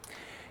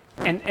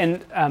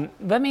And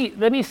let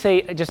me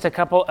say just a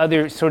couple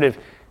other sort of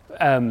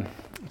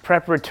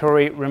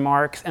preparatory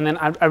remarks, and then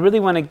I really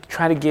want to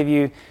try to give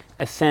you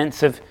a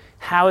sense of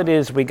how it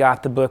is we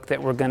got the book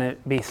that we're going to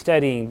be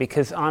studying,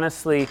 because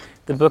honestly,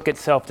 the book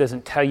itself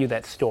doesn't tell you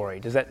that story.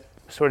 Does that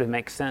sort of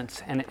make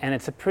sense? And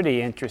it's a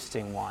pretty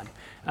interesting one.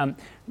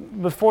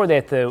 Before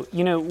that, though,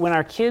 when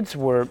our kids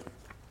were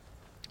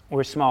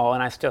small,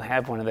 and I still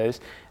have one of those,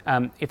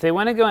 if they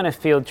want to go on a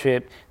field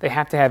trip, they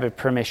have to have a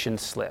permission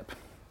slip,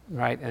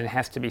 right? And it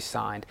has to be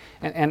signed.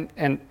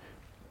 And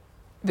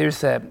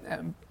there's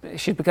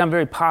she's become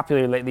very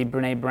popular lately.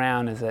 Brene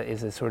Brown is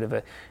a sort of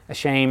a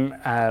shame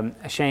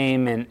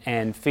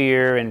and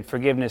fear and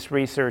forgiveness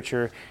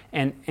researcher,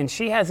 and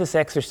she has this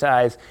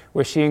exercise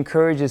where she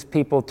encourages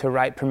people to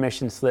write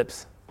permission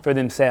slips for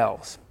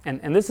themselves.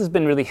 And this has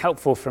been really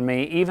helpful for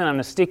me, even on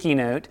a sticky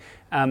note.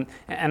 And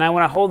I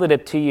want to hold it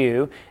up to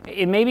you.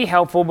 It may be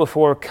helpful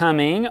before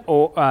coming,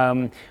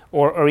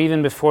 or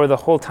even before the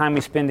whole time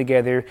we spend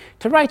together,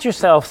 to write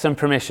yourself some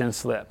permission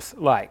slips,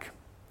 like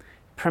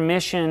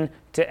permission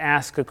to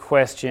ask a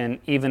question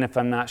even if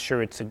I'm not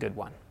sure it's a good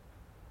one.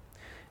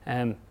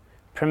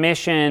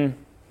 Permission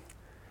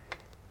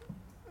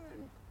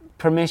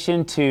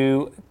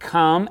to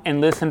come and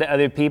listen to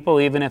other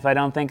people even if I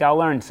don't think I'll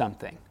learn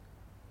something,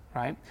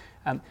 right?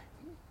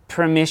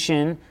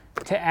 Permission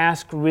to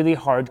ask really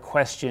hard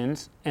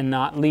questions and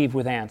not leave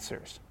with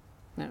answers.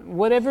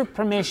 Whatever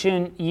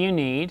permission you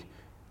need,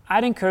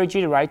 I'd encourage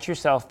you to write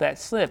yourself that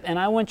slip. And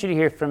I want you to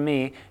hear from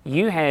me.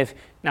 You have,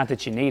 not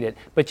that you need it,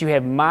 but you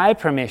have my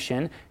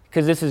permission,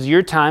 because this is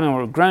your time and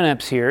we're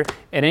grown-ups here,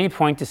 at any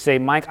point to say,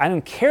 Mike, I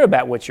don't care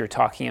about what you're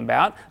talking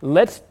about.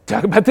 Let's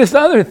talk about this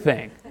other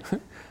thing.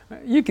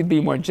 You could be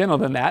more gentle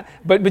than that,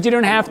 but you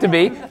don't have to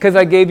be, because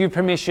I gave you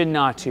permission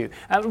not to.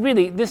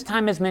 Really, this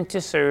time is meant to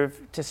serve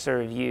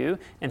you,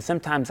 and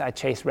sometimes I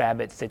chase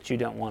rabbits that you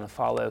don't want to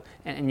follow,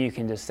 and you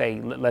can just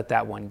say, let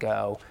that one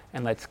go,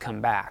 and let's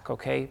come back,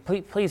 okay?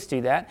 Please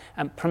do that.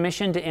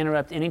 Permission to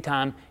interrupt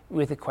anytime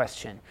with a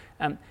question.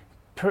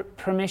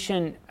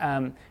 Permission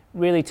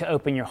really to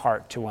open your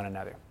heart to one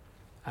another.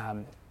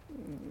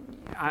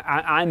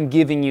 I'm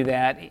giving you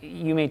that.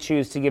 You may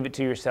choose to give it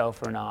to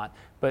yourself or not.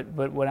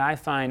 But what I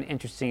find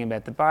interesting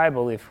about the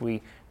Bible, if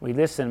we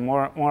listen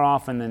more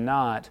often than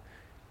not,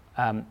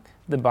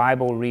 the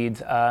Bible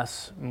reads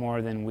us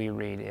more than we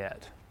read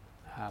it.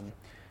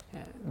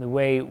 The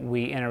way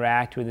we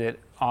interact with it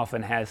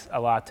often has a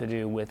lot to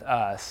do with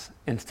us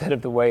instead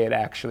of the way it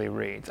actually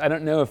reads. I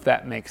don't know if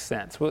that makes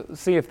sense. We'll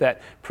see if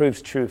that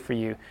proves true for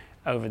you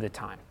over the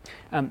time.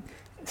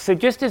 So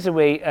just as a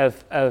way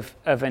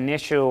of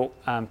initial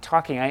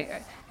talking,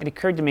 it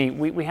occurred to me,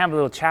 we have a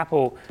little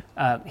chapel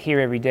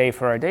here every day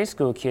for our day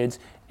school kids,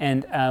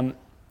 and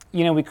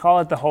we call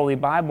it the Holy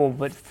Bible,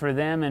 but for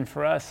them and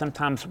for us,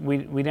 sometimes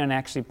we don't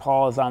actually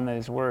pause on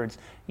those words.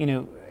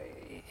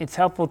 It's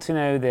helpful to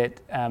know that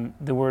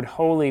the word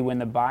holy, when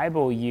the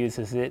Bible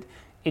uses it,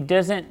 it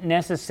doesn't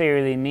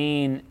necessarily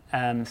mean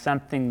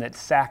something that's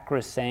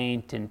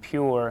sacrosanct and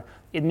pure.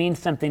 It means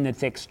something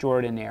that's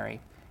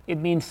extraordinary. It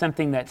means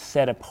something that's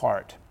set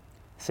apart.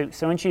 So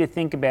I want you to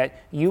think about,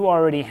 you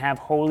already have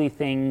holy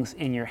things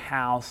in your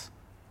house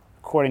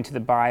according to the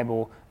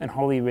Bible and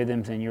holy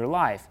rhythms in your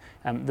life.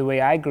 The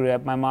way I grew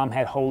up, my mom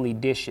had holy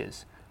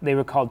dishes. They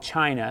were called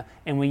china,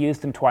 and we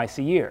used them twice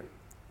a year.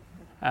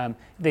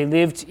 They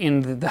lived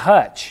in the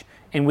hutch,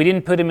 and we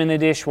didn't put them in the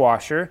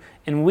dishwasher,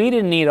 and we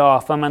didn't eat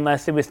off them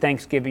unless it was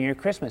Thanksgiving or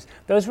Christmas.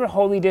 Those were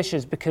holy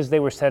dishes because they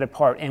were set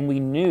apart, and we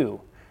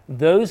knew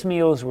those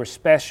meals were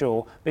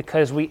special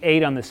because we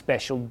ate on the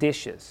special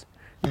dishes.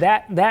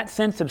 That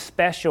sense of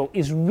special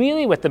is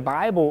really what the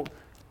Bible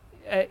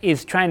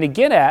is trying to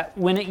get at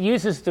when it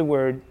uses the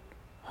word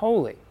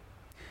holy.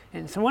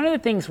 And so one of the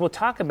things we'll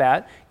talk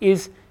about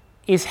is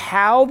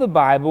how the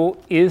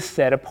Bible is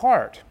set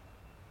apart,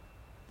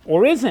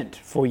 or isn't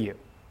for you,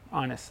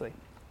 honestly.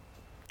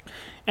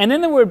 And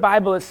then the word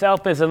Bible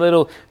itself is a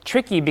little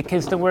tricky,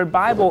 because the word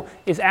Bible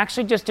is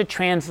actually just a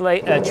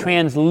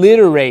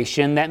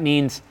transliteration. That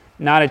means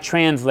not a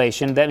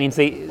translation. That means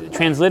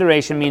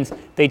transliteration means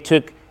they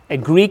took a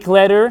Greek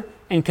letter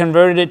and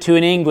converted it to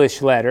an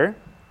English letter.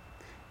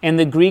 And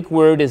the Greek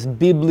word is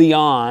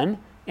biblion,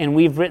 and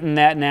we've written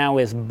that now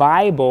as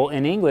Bible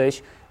in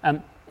English.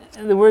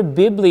 The word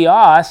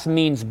biblios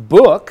means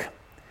book,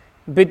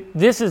 but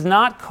this is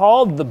not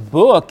called the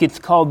book, it's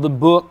called the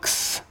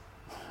books.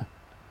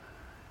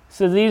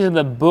 So these are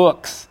the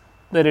books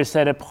that are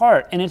set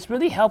apart. And it's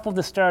really helpful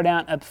to start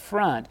out up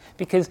front,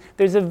 because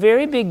there's a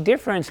very big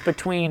difference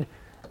between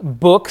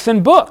books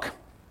and book.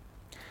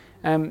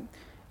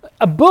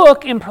 A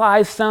book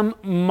implies some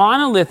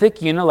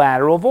monolithic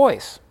unilateral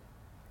voice.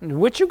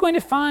 What you're going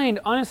to find,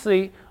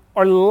 honestly,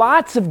 are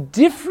lots of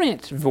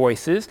different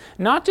voices,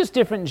 not just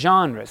different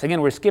genres.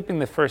 Again, we're skipping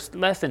the first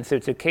lesson, so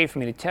it's okay for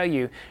me to tell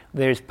you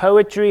there's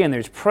poetry and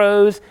there's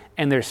prose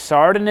and there's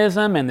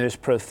sardonism and there's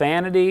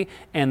profanity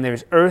and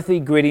there's earthy,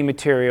 gritty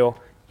material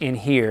in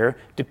here,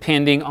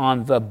 depending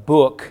on the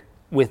book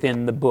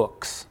within the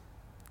books.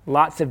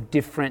 Lots of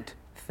different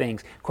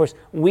things. Of course,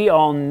 we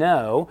all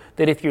know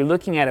that if you're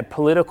looking at a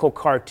political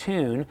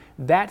cartoon,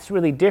 that's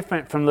really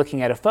different from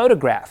looking at a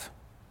photograph.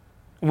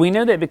 We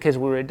know that because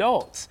we're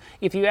adults.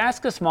 If you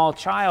ask a small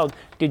child,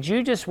 did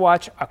you just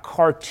watch a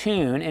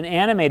cartoon, an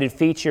animated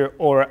feature,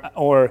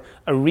 or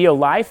a real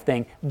life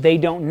thing, they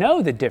don't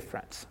know the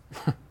difference.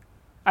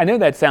 I know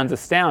that sounds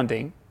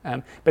astounding,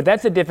 but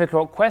that's a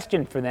difficult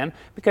question for them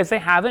because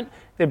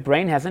their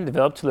brain hasn't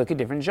developed to look at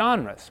different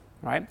genres,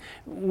 right?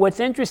 What's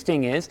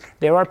interesting is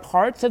there are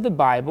parts of the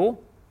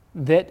Bible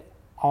that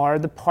are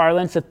the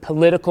parlance of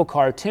political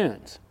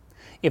cartoons.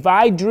 If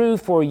I drew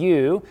for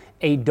you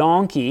a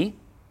donkey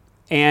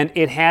and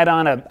it had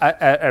on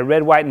a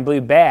red, white, and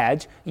blue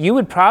badge, you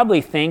would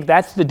probably think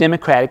that's the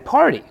Democratic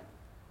Party.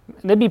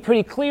 That'd be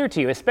pretty clear to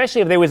you,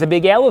 especially if there was a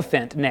big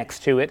elephant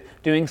next to it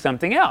doing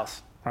something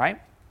else, right?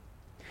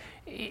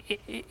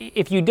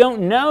 If you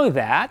don't know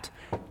that,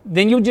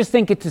 then you'll just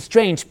think it's a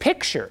strange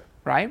picture,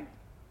 right?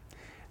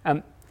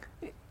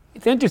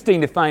 It's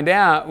interesting to find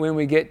out when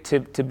we get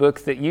to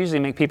books that usually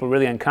make people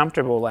really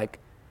uncomfortable, like,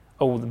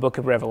 the book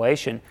of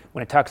Revelation,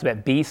 when it talks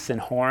about beasts and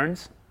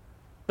horns.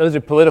 Those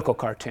are political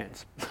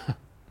cartoons.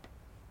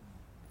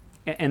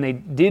 And they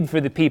did for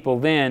the people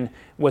then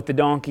what the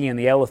donkey and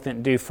the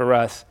elephant do for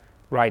us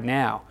right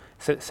now.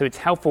 So it's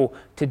helpful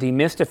to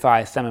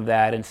demystify some of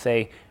that and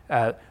say,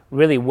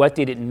 really, what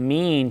did it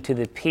mean to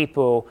the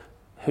people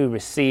who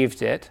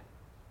received it?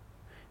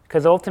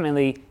 Because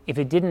ultimately, if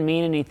it didn't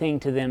mean anything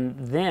to them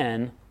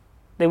then,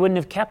 they wouldn't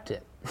have kept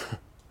it.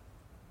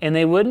 And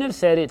they wouldn't have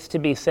said it's to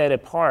be set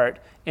apart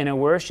in a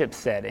worship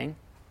setting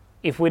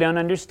if we don't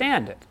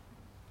understand it.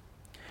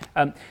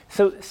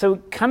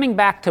 So coming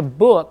back to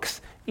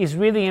books is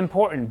really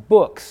important,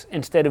 books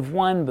instead of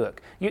one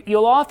book.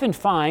 You'll often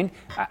find,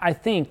 I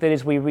think, that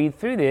as we read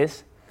through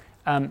this,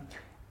 and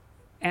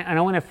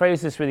I want to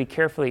phrase this really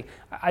carefully,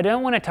 I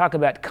don't want to talk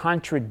about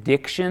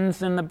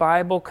contradictions in the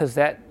Bible because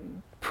that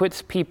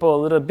puts people a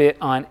little bit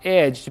on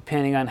edge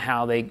depending on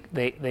how they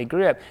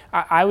grew up.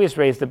 I was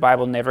raised the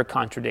Bible never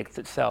contradicts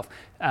itself.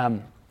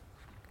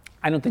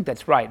 I don't think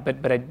that's right,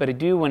 but I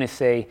do want to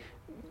say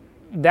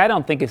that I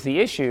don't think is the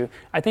issue.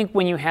 I think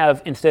when you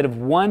have, instead of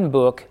one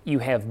book, you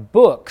have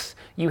books,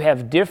 you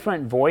have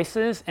different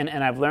voices, and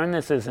I've learned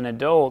this as an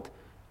adult,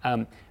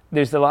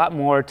 there's a lot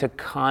more to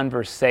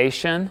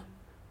conversation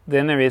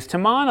than there is to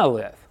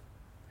monolith.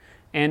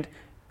 And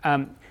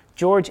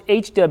George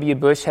H.W.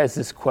 Bush has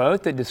this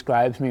quote that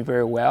describes me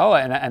very well,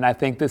 and I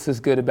think this is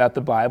good about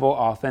the Bible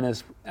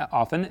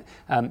often.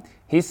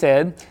 He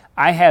said,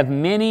 "I have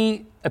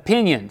many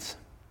opinions.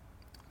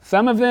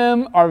 Some of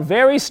them are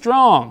very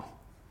strong.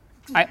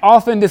 I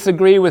often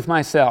disagree with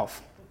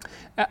myself."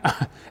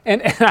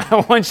 And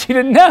I want you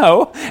to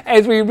know,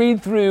 as we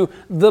read through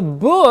the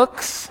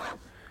books,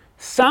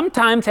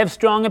 sometimes have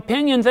strong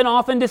opinions and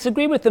often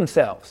disagree with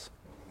themselves.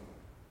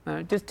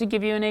 Just to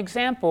give you an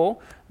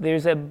example,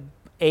 there's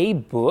a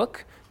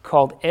book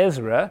called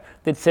Ezra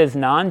that says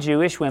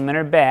non-Jewish women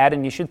are bad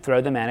and you should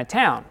throw them out of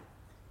town.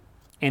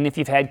 And if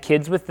you've had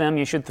kids with them,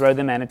 you should throw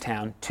them out of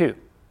town too.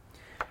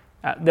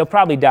 They'll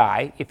probably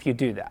die if you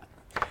do that.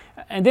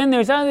 And then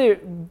there's other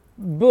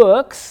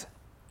books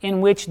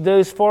in which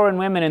those foreign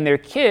women and their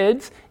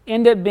kids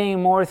end up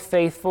being more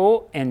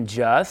faithful and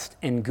just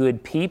and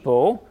good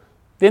people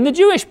than the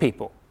Jewish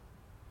people.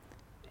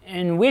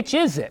 And which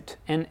is it?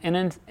 And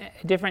in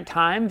different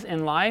times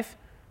in life,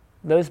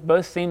 those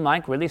both seem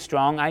like really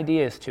strong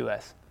ideas to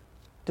us.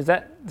 Does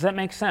that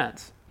make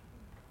sense?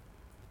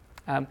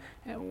 I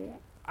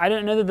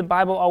don't know that the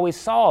Bible always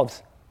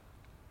solves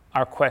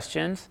our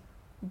questions,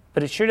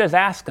 but it sure does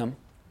ask them.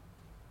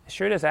 It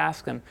sure does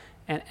ask them.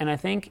 And I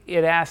think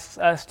it asks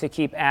us to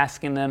keep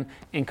asking them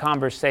in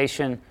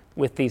conversation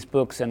with these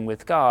books and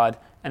with God,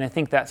 and I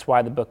think that's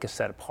why the book is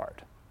set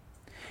apart.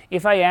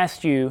 If I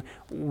asked you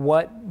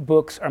what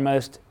books are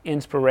most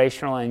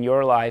inspirational in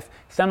your life,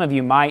 some of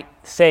you might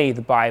say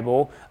the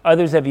Bible,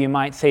 others of you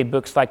might say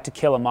books like To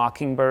Kill a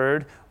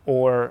Mockingbird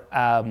or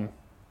a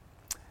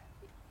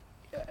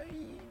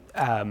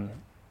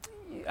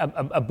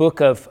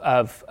book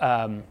of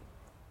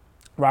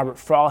Robert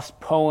Frost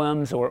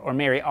poems or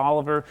Mary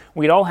Oliver.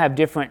 We'd all have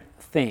different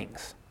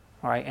things,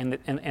 all right?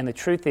 And the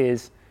truth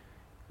is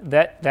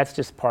that's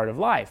just part of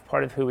life.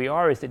 Part of who we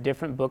are is that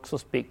different books will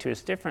speak to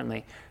us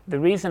differently. The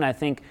reason I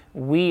think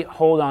we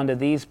hold on to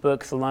these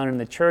books alone in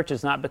the church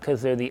is not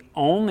because they're the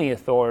only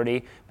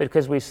authority, but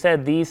because we've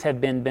said these have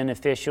been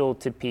beneficial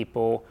to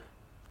people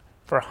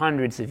for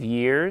hundreds of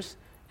years.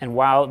 And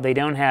while they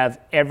don't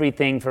have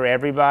everything for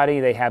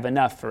everybody, they have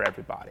enough for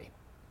everybody.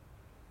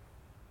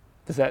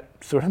 Does that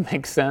sort of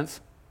make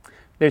sense?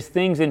 There's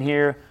things in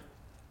here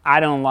I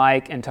don't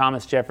like and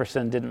Thomas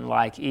Jefferson didn't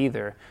like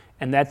either.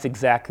 And that's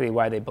exactly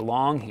why they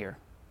belong here.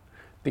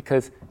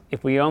 Because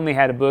if we only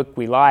had a book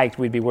we liked,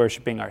 we'd be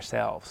worshiping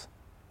ourselves.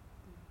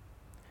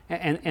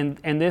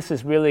 And this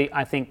is really,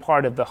 I think,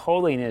 part of the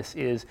holiness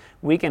is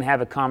we can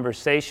have a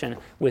conversation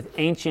with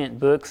ancient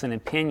books and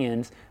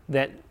opinions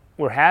that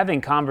we're having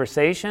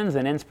conversations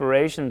and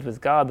inspirations with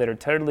God that are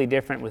totally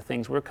different with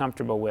things we're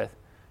comfortable with.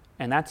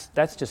 And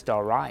that's just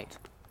all right.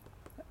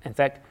 In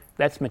fact,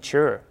 that's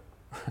mature,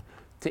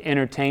 to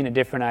entertain a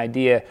different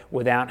idea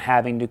without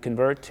having to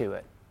convert to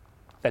it.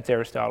 That's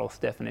Aristotle's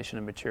definition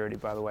of maturity,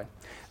 by the way.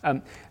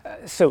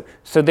 So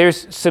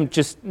there's some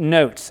just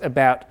notes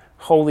about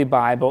Holy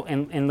Bible,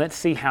 and let's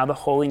see how the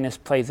holiness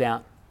plays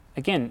out,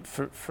 again,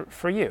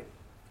 for you.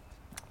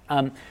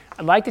 I'd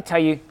like to tell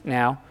you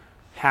now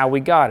how we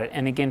got it.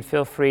 And again,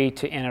 feel free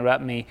to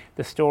interrupt me.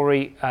 The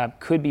story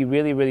could be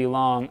really, really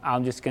long.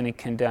 I'm just going to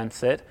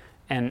condense it,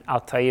 and I'll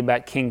tell you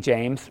about King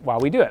James while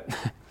we do it.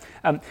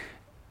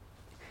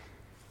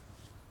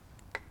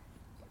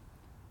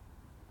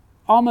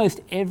 Almost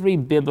every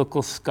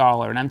biblical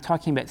scholar, and I'm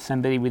talking about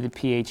somebody with a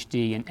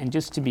PhD, and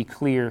just to be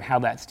clear how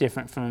that's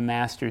different from a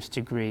master's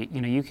degree,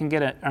 you can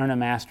earn a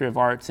Master of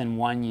Arts in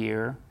 1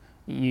 year.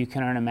 You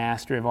can earn a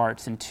Master of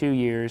Arts in 2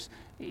 years.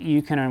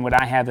 You can earn what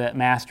I have, a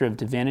Master of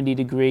Divinity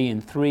degree,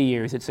 in 3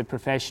 years. It's a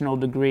professional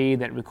degree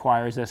that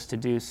requires us to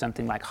do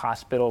something like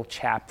hospital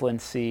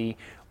chaplaincy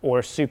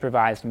or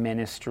supervised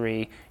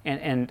ministry.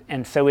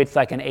 And so it's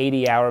like an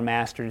 80-hour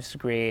master's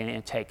degree, and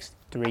it takes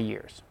 3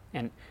 years.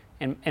 And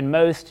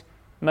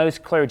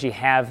most clergy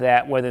have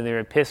that, whether they're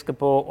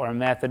Episcopal or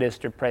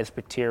Methodist or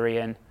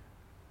Presbyterian.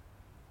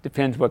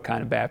 Depends what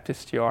kind of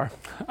Baptist you are.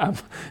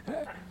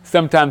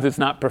 Sometimes it's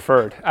not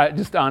preferred,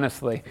 just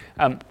honestly.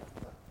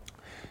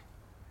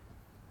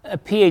 A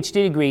PhD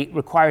degree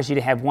requires you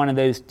to have one of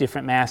those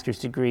different master's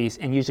degrees,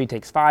 and usually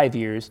takes 5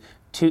 years,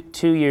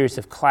 2 years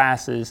of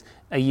classes,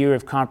 a year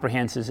of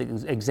comprehensive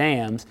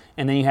exams,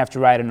 and then you have to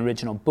write an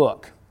original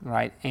book,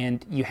 right?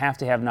 And you have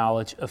to have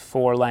knowledge of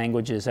 4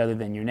 languages other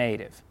than your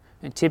native.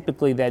 And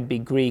typically that'd be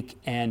Greek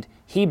and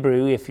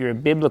Hebrew if you're a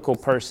biblical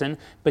person,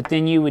 but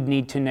then you would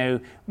need to know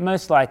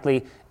most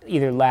likely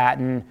either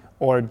Latin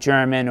or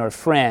German or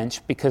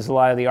French, because a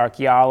lot of the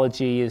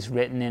archaeology is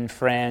written in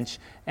French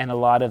and a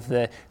lot of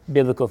the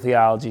biblical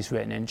theology is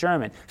written in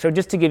German. So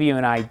just to give you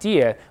an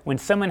idea, when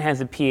someone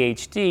has a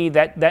PhD,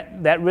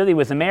 that really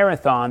was a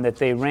marathon that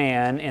they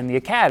ran in the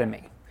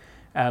academy.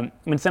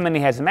 When somebody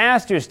has a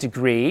master's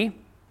degree,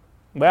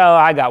 well,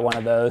 I got one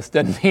of those.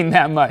 Doesn't mean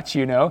that much,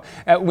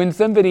 When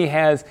somebody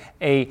has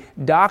a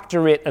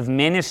doctorate of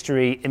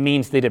ministry, it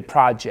means they did a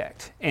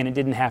project, and it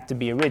didn't have to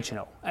be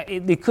original.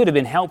 It could have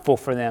been helpful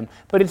for them,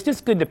 but it's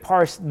just good to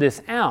parse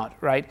this out,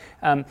 right?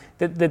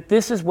 That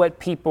this is what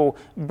people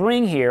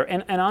bring here.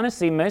 And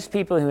honestly, most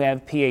people who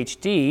have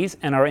PhDs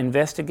and are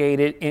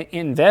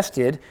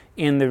invested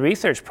in the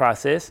research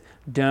process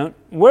don't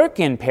work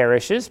in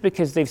parishes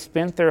because they've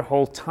spent their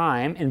whole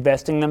time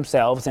investing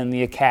themselves in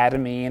the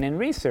academy and in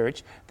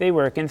research. They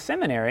work in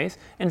seminaries,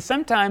 and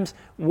sometimes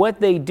what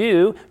they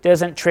do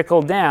doesn't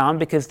trickle down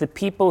because the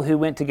people who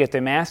went to get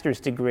their master's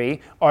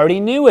degree already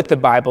knew what the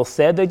Bible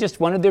said. They just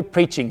wanted their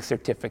preaching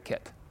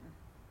certificate.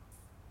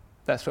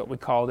 That's what we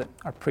called it,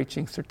 our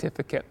preaching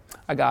certificate.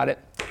 I got it.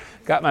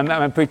 Got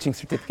my preaching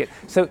certificate.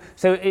 So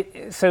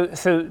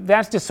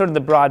that's just sort of the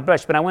broad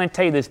brush. But I want to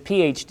tell you, those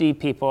PhD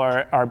people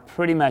are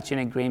pretty much in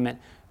agreement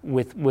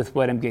with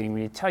what I'm getting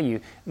ready to tell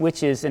you,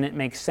 which is, and it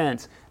makes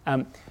sense,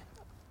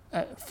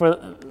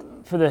 for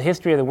the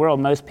history of the world,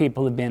 most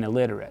people have been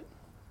illiterate.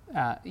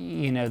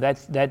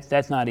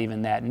 That's not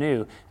even that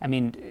new. I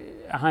mean,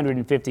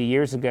 150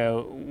 years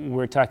ago,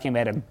 we're talking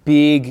about a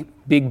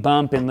big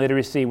bump in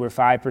literacy where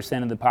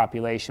 5% of the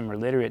population were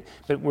literate.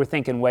 But we're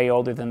thinking way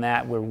older than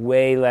that, where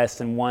way less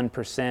than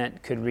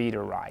 1% could read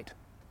or write.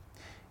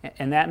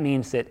 And that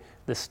means that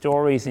the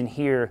stories in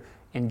here,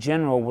 in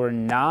general, were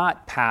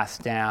not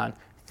passed down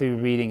through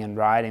reading and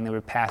writing. They were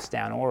passed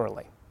down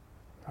orally,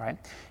 right?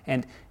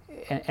 And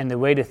the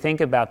way to think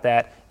about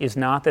that is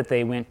not that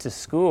they went to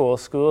school.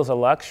 School's a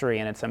luxury,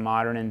 and it's a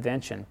modern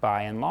invention,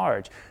 by and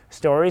large.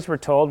 Stories were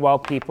told while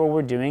people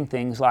were doing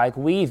things like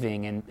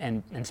weaving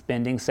and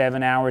spending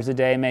 7 hours a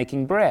day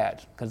making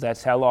bread, because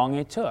that's how long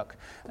it took.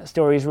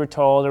 Stories were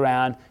told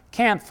around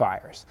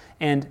campfires.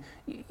 And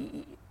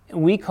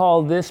we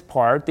call this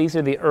part, these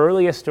are the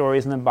earliest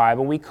stories in the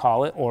Bible, we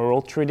call it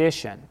oral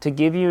tradition. To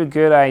give you a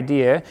good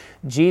idea,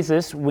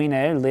 Jesus, we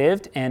know,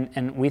 lived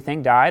and we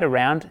think died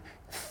around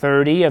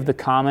 30 of the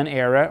Common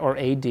Era, or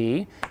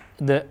AD.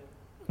 The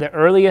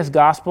earliest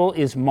gospel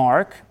is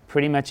Mark.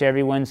 Pretty much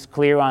everyone's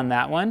clear on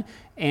that one.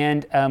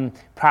 And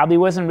probably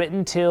wasn't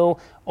written till,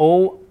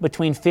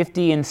 between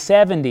 50 and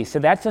 70. So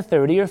that's a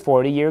 30 or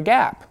 40-year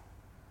gap.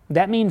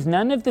 That means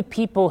none of the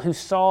people who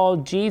saw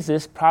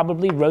Jesus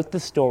probably wrote the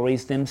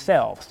stories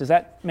themselves. Does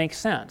that make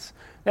sense?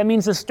 That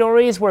means the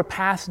stories were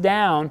passed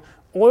down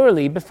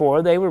orally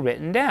before they were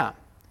written down.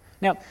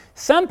 Now,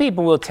 some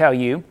people will tell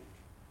you,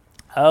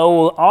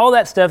 all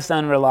that stuff's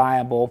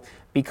unreliable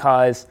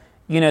because,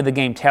 the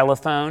game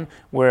Telephone,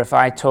 where if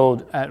I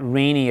told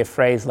Renee a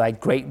phrase like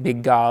great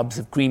big gobs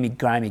of grimy,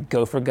 grimy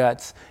gopher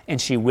guts,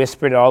 and she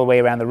whispered it all the way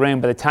around the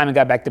room, by the time it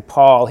got back to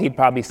Paul, he'd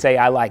probably say,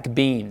 I like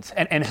beans.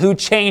 And who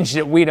changed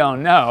it, we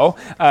don't know.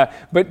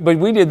 But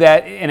we did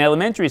that in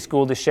elementary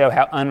school to show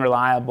how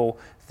unreliable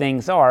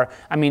things are.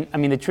 I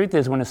mean, the truth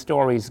is, when a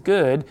story's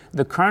good,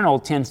 the kernel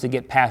tends to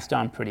get passed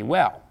on pretty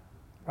well,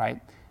 right?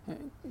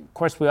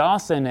 course, we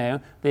also know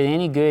that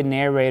any good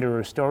narrator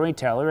or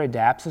storyteller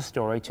adapts a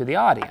story to the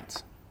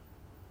audience.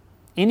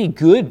 Any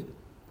good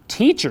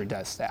teacher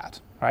does that,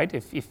 right?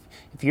 If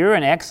you're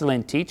an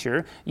excellent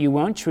teacher, you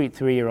won't treat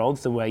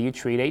 3-year-olds the way you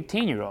treat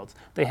 18-year-olds.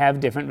 They have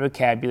different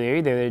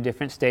vocabulary, they're at a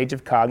different stage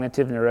of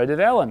cognitive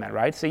neurodevelopment,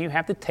 right? So you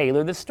have to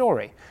tailor the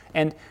story.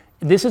 And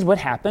this is what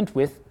happened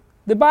with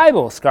the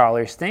Bible,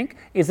 scholars think,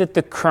 is that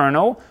the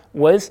kernel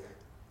was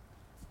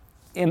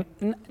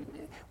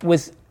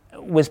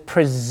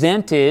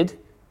presented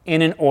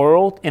in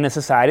a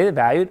society that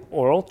valued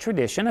oral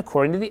tradition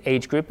according to the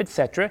age group,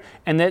 etc.,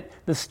 and that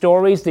the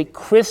stories that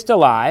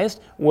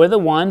crystallized were the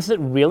ones that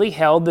really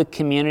held the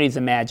community's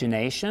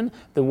imagination,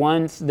 the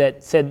ones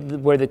that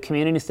said, where the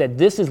community said,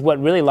 this is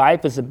what really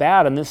life is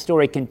about, and this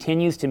story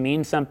continues to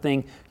mean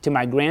something to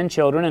my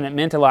grandchildren, and it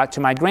meant a lot to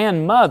my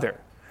grandmother.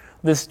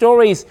 The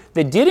stories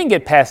that didn't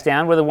get passed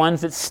down were the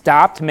ones that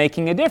stopped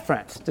making a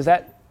difference. Does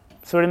that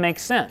sort of make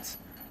sense?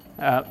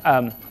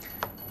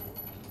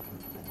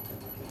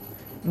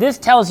 This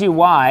tells you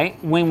why,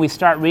 when we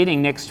start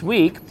reading next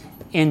week,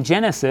 in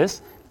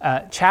Genesis,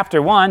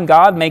 chapter 1,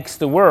 God makes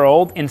the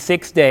world in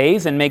 6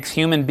 days and makes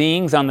human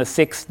beings on the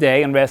 6th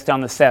day and rest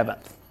on the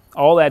 7th.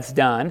 All that's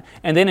done.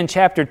 And then in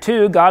chapter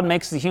 2, God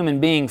makes the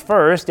human being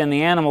first and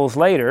the animals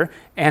later.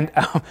 And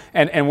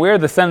where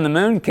the sun and the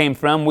moon came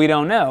from, we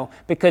don't know,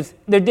 because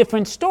they're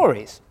different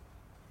stories.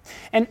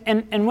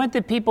 And what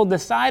the people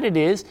decided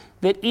is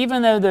that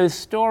even though those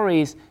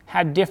stories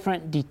had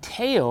different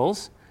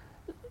details,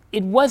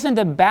 it wasn't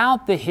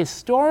about the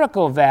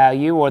historical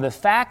value or the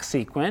fact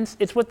sequence.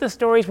 It's what the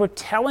stories were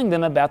telling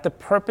them about the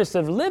purpose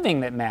of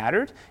living that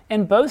mattered.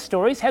 And both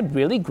stories had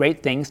really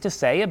great things to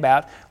say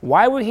about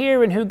why we're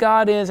here and who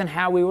God is and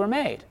how we were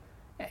made.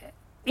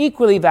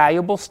 Equally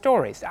valuable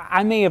stories.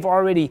 I may have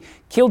already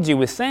killed you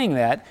with saying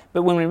that,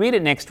 but when we read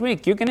it next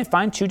week, you're going to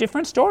find 2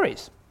 different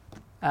stories.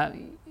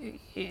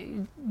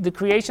 The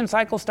creation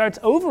cycle starts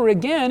over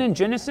again in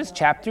Genesis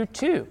chapter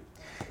 2.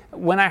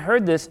 When I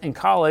heard this in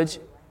college,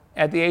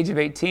 at the age of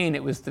 18,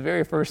 it was the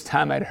very first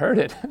time I'd heard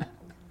it.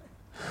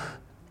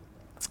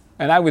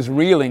 And I was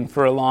reeling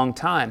for a long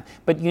time.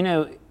 But you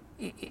know,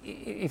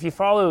 if you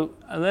follow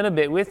a little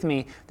bit with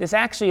me, this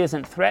actually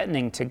isn't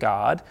threatening to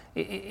God.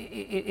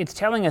 It's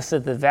telling us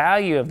that the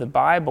value of the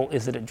Bible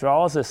is that it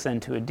draws us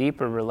into a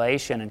deeper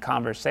relation and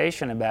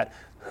conversation about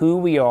who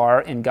we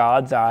are in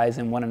God's eyes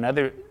and one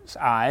another's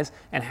eyes,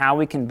 and how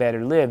we can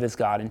better live as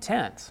God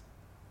intends.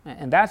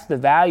 And that's the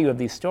value of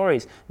these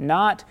stories.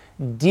 Not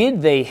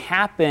did they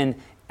happen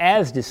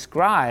as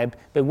described,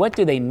 but what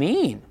do they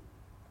mean?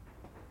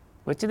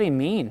 What do they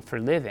mean for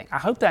living? I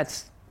hope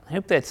that's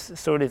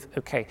sort of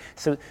okay.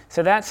 So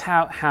that's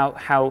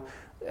how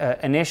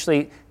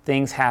initially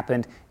things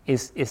happened.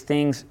 Is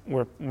things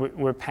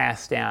were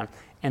passed down,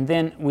 and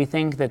then we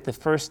think that the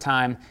first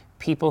time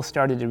people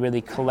started to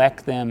really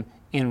collect them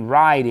in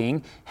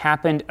writing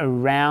happened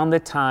around the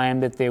time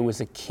that there was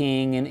a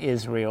king in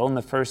Israel, and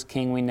the first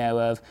king we know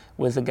of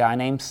was a guy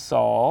named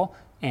Saul,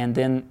 and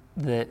then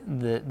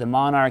the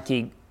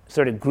monarchy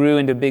sort of grew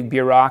into a big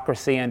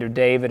bureaucracy under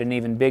David and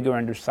even bigger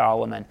under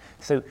Solomon.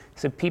 So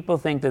people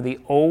think that the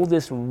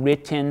oldest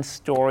written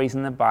stories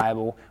in the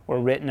Bible were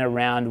written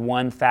around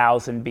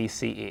 1000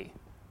 BCE.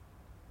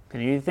 Can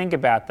you think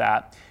about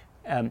that?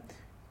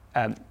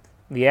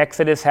 The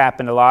Exodus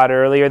happened a lot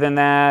earlier than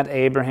that.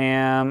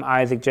 Abraham,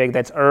 Isaac, Jacob,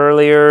 that's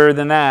earlier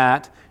than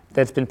that.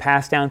 That's been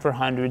passed down for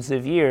hundreds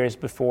of years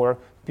before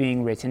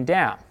being written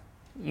down,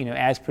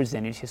 as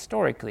presented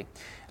historically.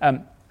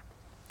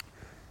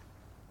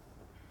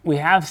 We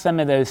have some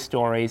of those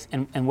stories,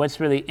 and what's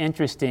really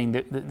interesting,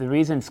 the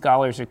reason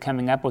scholars are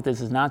coming up with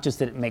this is not just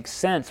that it makes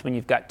sense when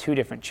you've got 2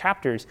 different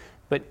chapters,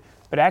 but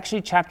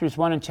actually chapters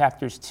 1 and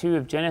chapters 2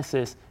 of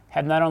Genesis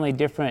have not only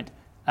different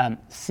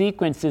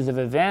sequences of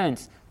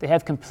events, they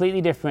have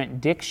completely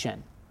different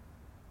diction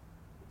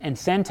and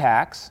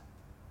syntax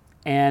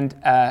and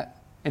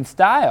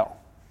style.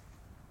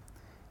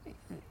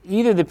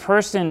 Either the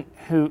person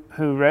who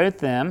wrote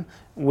them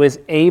was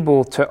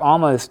able to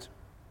almost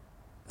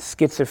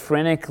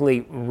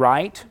schizophrenically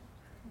write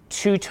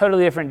 2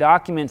 totally different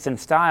documents and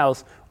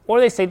styles, or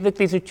they say, look,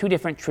 these are 2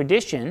 different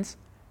traditions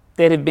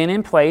that have been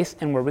in place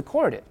and were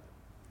recorded.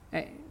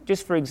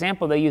 Just for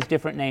example, they use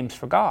different names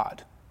for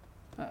God.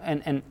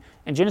 And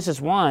Genesis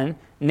 1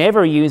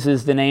 never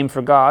uses the name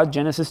for God,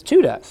 Genesis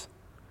 2 does,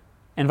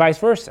 and vice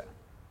versa.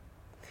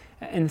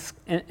 And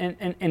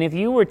if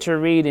you were to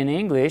read in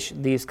English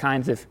these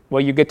kinds of,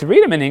 well, you get to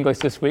read them in English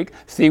this week,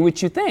 see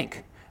what you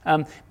think.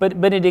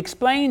 But it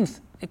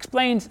explains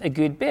a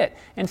good bit.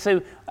 And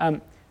so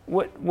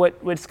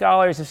what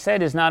scholars have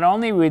said is not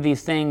only were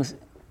these things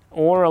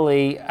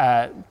orally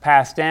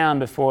passed down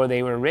before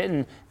they were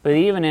written, but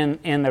even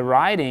in the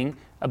writing,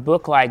 a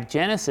book like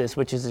Genesis,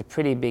 which is a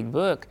pretty big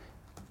book,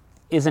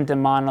 isn't a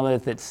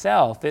monolith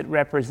itself. It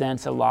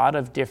represents a lot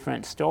of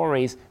different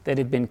stories that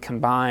have been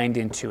combined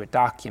into a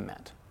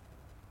document.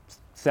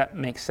 Does that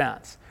make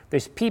sense?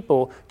 There's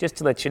people, just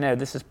to let you know,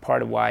 this is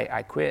part of why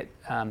I quit,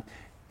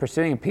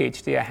 pursuing a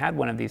PhD, I had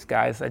one of these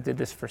guys, I did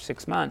this for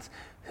 6 months,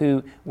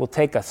 who will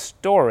take a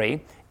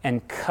story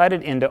and cut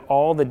it into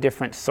all the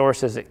different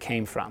sources it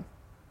came from.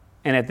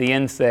 And at the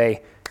end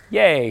say,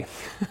 yay.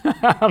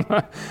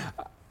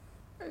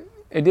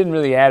 It didn't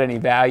really add any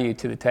value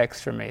to the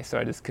text for me, so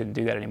I just couldn't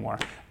do that anymore.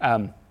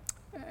 And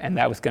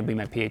that was going to be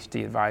my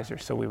PhD advisor,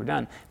 so we were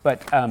done.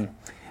 But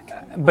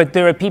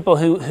there are people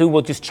who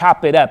will just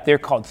chop it up. They're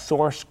called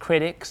source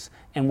critics.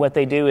 And what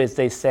they do is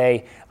they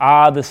say,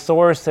 the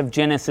source of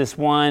Genesis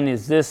 1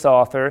 is this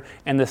author,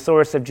 and the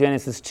source of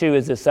Genesis 2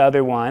 is this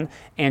other one,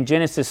 and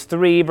Genesis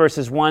 3,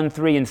 verses 1,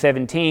 3, and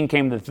 17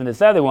 came from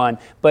this other one,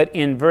 but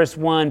in verse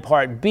 1,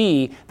 part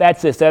B,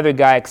 that's this other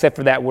guy, except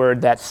for that word,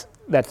 that's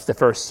the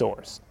first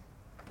source.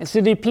 And so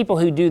there are people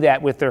who do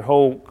that with their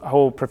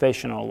whole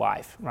professional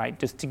life, right?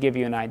 Just to give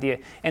you an idea.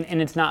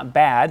 And it's not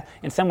bad.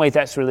 In some ways,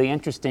 that's really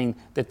interesting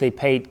that they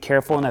paid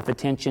careful enough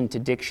attention to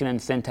diction and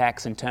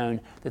syntax and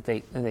tone that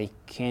they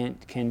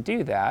can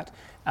do that.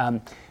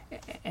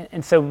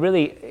 And so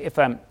really,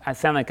 I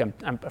sound like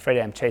I'm afraid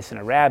I'm chasing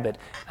a rabbit,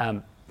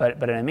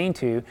 but I don't mean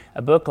to.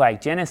 A book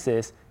like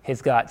Genesis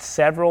has got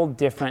several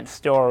different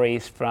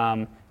stories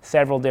from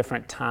several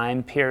different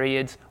time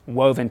periods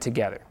woven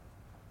together.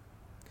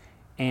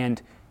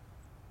 And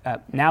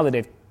now that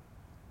I've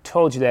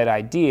told you that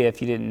idea,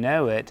 if you didn't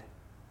know it,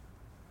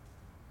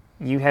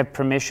 you have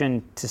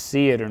permission to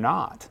see it or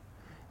not.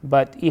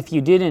 But if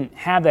you didn't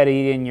have that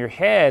idea in your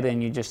head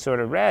and you just sort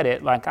of read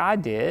it like I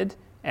did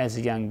as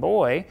a young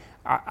boy,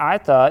 I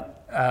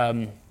thought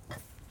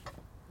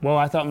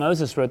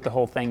Moses wrote the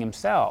whole thing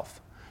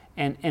himself.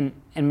 And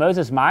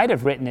Moses might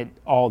have written it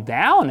all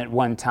down at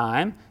one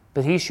time,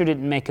 but he sure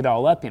didn't make it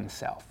all up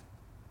himself.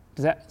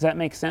 Does that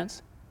make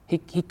sense?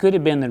 He could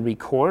have been the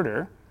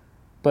recorder,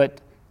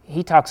 but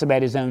he talks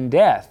about his own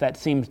death. That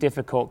seems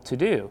difficult to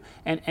do.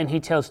 And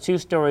he tells two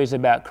stories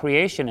about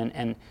creation,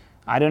 and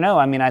I don't know,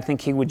 I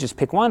think he would just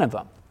pick one of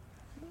them,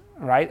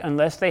 right?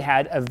 Unless they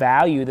had a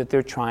value that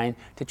they're trying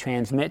to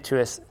transmit to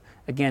us.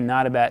 Again,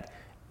 not about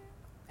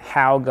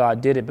how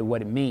God did it, but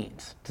what it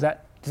means. Does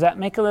that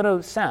make a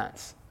little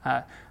sense?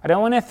 I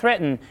don't want to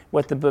threaten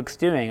what the book's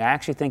doing. I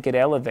actually think it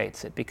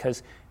elevates it,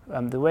 because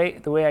the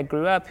way I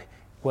grew up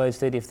was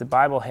that if the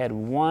Bible had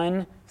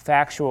one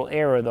factual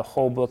error, the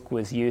whole book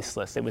was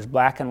useless. It was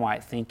black and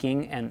white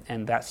thinking,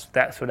 and that's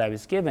what I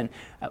was given.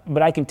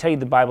 But I can tell you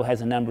the Bible has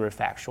a number of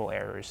factual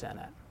errors in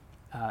it.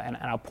 And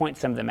I'll point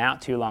some of them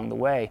out to you along the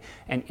way.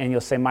 And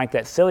you'll say, Mike,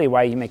 that's silly.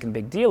 Why are you making a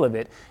big deal of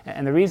it?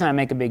 And the reason I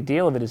make a big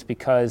deal of it is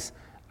because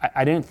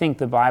I don't think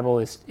the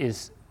Bible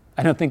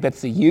I don't think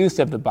that's the use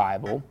of the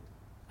Bible.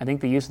 I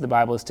think the use of the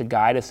Bible is to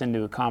guide us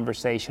into a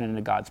conversation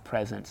into God's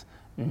presence,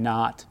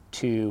 not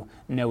to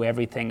know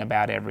everything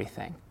about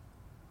everything.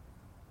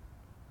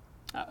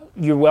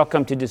 You're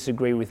welcome to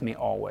disagree with me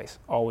always.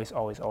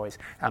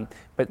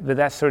 But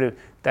that's sort of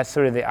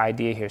the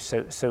idea here.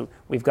 So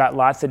we've got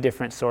lots of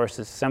different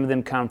sources. Some of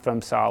them come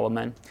from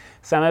Solomon.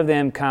 Some of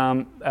them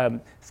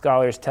come,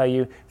 scholars tell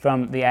you,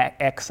 from the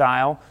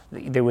exile.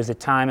 There was a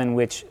time in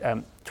which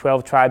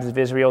 12 tribes of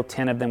Israel,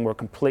 10 of them were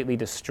completely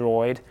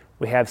destroyed.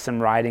 We have some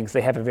writings.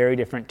 They have a very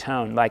different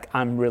tone, like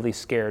I'm really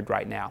scared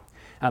right now.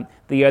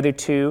 The other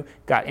two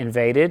got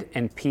invaded,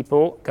 and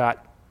people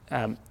got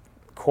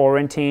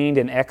quarantined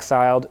and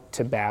exiled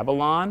to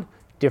Babylon.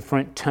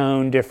 Different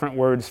tone, different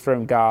words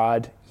from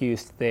God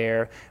used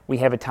there. We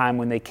have a time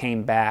when they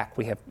came back.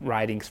 We have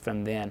writings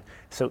from then.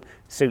 So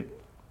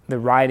the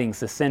writings,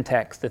 the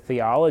syntax, the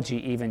theology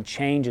even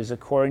changes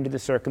according to the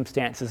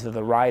circumstances of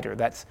the writer.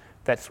 That's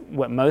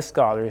what most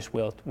scholars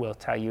will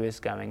tell you is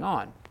going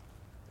on.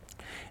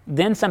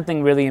 Then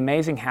something really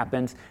amazing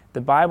happens.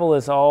 The Bible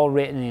is all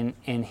written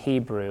in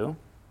Hebrew,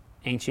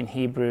 ancient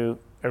Hebrew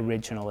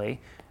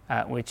originally,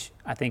 which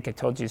I think I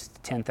told you is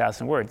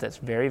 10,000 words. That's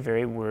very,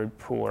 very word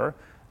poor.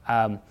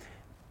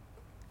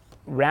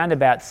 Round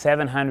about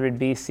 700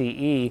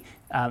 BCE,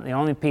 the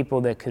only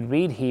people that could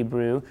read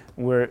Hebrew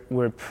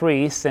were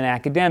priests and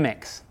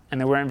academics.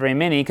 And there weren't very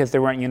many because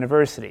there weren't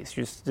universities.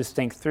 Just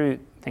think through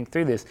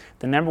this.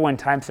 The number one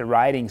types of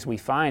writings we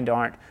find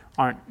aren't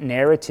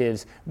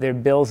narratives, they're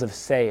bills of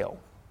sale,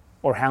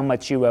 or how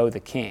much you owe the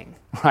king,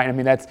 right?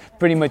 That's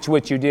pretty much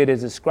what you did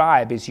as a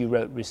scribe, is you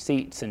wrote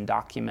receipts and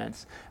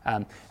documents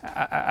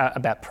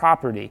about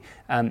property.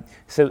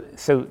 So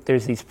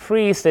there's these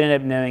priests that end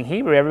up knowing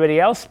Hebrew. Everybody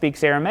else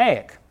speaks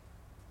Aramaic,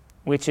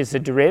 which is a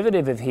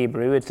derivative of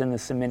Hebrew. It's in the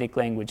Semitic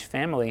language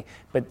family,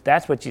 but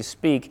that's what you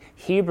speak.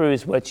 Hebrew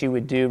is what you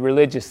would do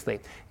religiously.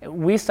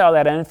 We saw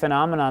that own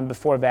phenomenon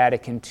before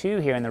Vatican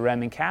II here in the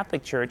Roman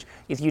Catholic Church,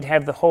 is you'd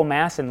have the whole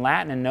Mass in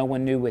Latin and no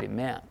one knew what it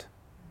meant.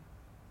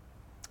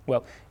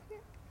 Well,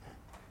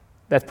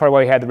 that's part of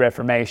why we had the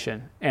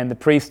Reformation, and the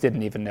priests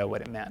didn't even know what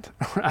it meant.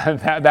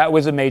 that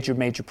was a major,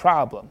 major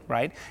problem,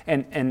 right?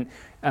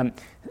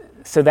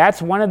 So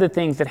that's one of the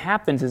things that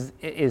happens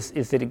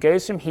is that it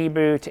goes from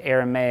Hebrew to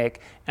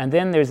Aramaic, and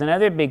then there's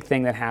another big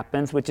thing that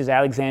happens, which is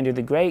Alexander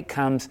the Great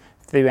comes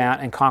throughout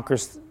and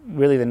conquers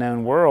really the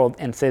known world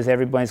and says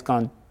everybody's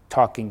gone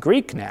talking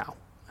Greek now.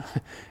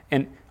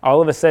 And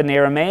all of a sudden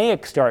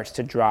Aramaic starts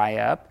to dry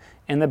up,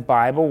 and the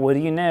Bible, what do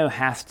you know,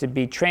 has to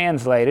be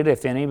translated,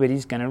 if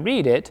anybody's going to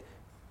read it,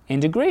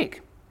 into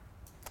Greek.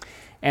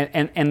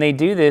 And they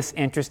do this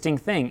interesting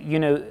thing. You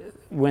know,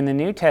 when the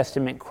New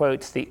Testament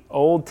quotes the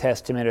Old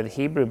Testament or the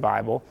Hebrew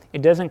Bible,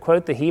 it doesn't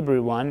quote the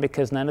Hebrew one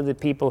because none of the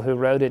people who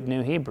wrote it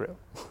knew Hebrew.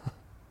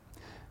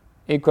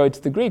 It quotes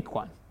the Greek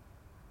one,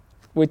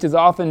 which is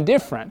often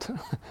different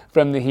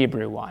from the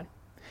Hebrew one.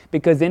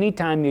 Because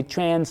anytime you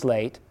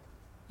translate,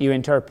 you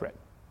interpret.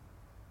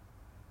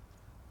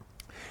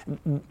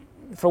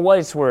 For what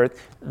it's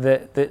worth,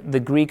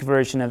 the Greek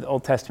version of the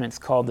Old Testament is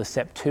called the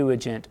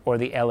Septuagint or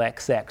the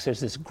LXX. There's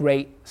this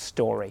great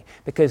story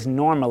because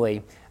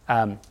normally,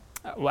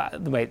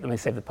 let me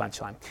save the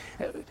punchline.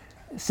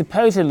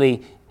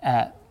 Supposedly,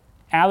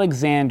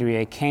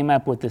 Alexandria came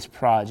up with this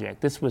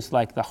project. This was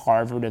like the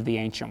Harvard of the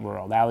ancient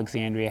world.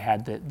 Alexandria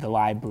had the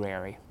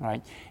library,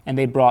 right? And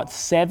they brought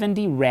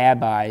 70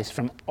 rabbis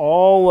from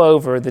all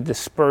over the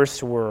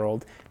dispersed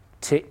world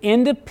to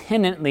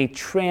independently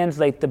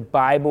translate the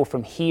Bible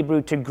from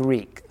Hebrew to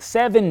Greek.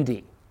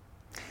 70.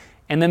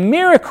 And the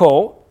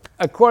miracle,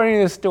 according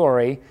to the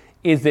story,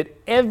 is that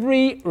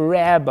every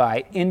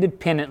rabbi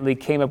independently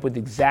came up with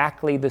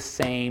exactly the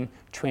same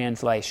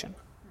translation.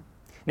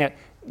 Now,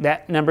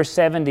 that number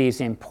 70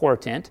 is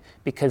important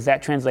because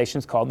that translation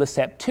is called the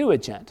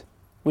Septuagint,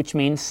 which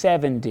means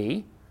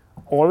 70,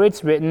 or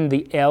it's written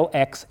the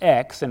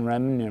LXX in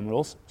Roman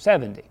numerals,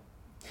 70.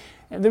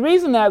 And the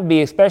reason that would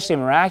be especially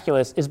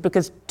miraculous is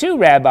because two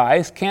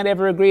rabbis can't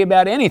ever agree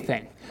about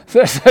anything.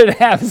 So to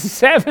have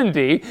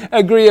 70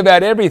 agree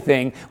about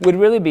everything would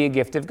really be a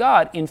gift of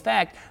God. In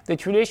fact, the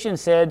tradition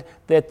said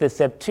that the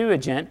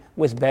Septuagint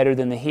was better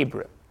than the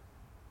Hebrew.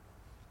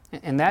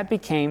 And that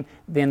became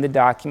then the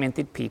document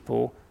that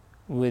people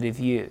would have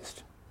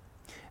used,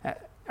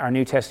 our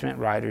New Testament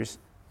writers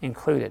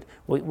included.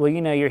 Well,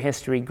 you know your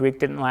history. Greek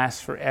didn't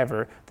last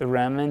forever. The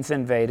Romans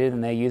invaded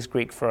and they used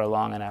Greek for a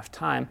long enough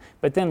time,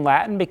 but then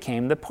Latin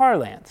became the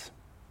parlance.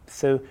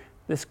 So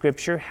the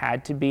scripture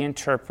had to be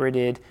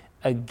interpreted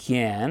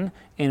again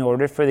in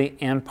order for the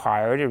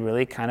empire to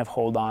really kind of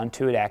hold on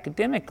to it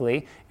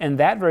academically, and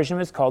that version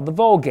was called the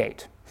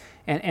Vulgate.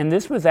 And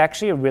this was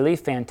actually a really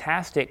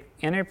fantastic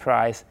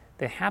enterprise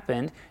that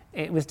happened.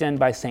 It was done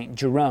by St.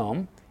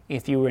 Jerome.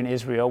 If you were in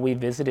Israel, we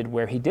visited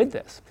where he did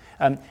this.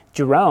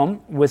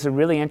 Jerome was a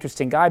really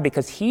interesting guy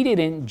because he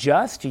didn't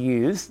just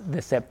use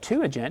the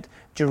Septuagint.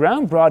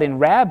 Jerome brought in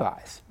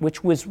rabbis,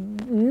 which was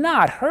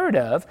not heard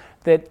of,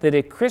 that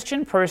a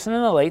Christian person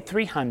in the late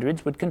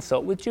 300s would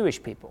consult with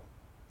Jewish people.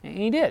 And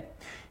he did.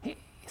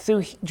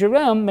 So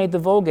Jerome made the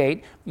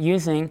Vulgate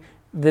using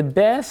the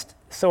best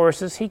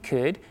sources he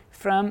could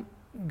from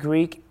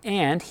Greek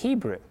and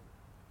Hebrew.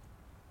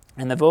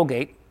 And the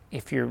Vulgate,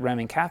 if you're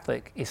Roman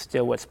Catholic, is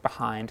still what's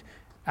behind,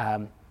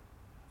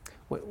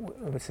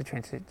 what's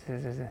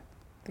the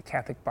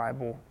Catholic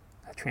Bible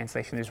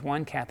translation? There's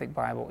one Catholic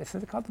Bible. Is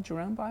it called the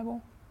Jerome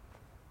Bible?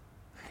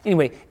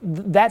 Anyway,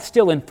 that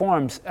still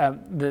informs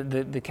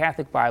the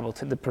Catholic Bible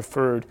to the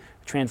preferred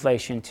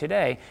translation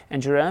today.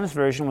 And Jerome's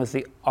version was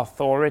the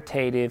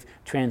authoritative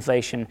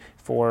translation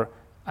for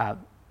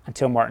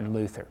until Martin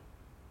Luther,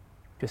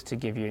 just to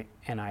give you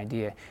an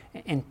idea.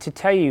 And to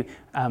tell you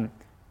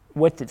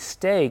what's at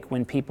stake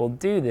when people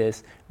do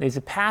this, there's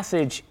a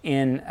passage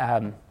in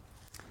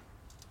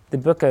the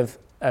book of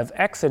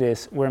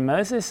Exodus where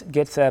Moses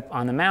gets up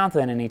on the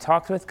mountain and he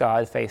talks with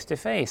God face to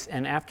face.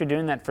 And after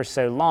doing that for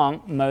so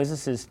long,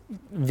 Moses'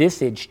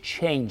 visage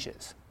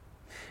changes.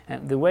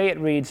 And the way it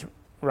reads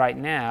right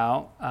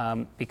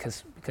now,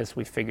 because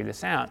we figured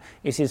this out,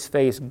 is his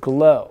face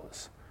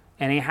glows.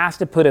 And he has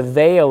to put a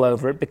veil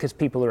over it because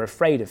people are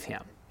afraid of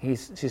him.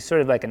 He's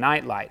sort of like a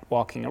nightlight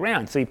walking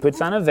around. So he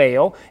puts on a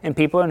veil, and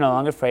people are no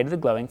longer afraid of the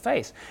glowing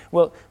face.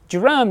 Well,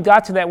 Jerome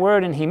got to that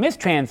word, and he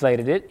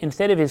mistranslated it.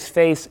 Instead of his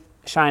face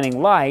shining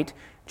light,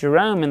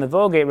 Jerome in the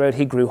Vulgate wrote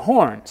he grew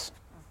horns.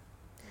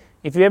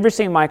 If you've ever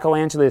seen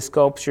Michelangelo's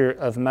sculpture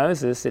of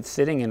Moses that's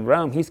sitting in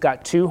Rome, he's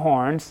got two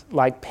horns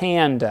like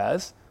Pan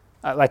does,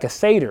 like a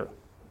satyr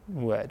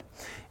would.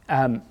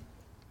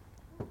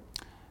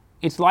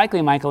 It's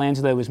likely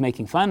Michelangelo was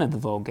making fun of the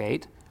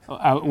Vulgate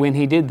when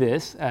he did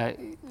this.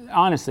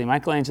 Honestly,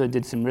 Michelangelo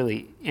did some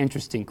really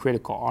interesting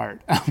critical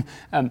art.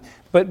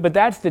 But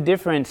that's the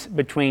difference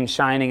between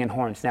shining and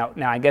horns. Now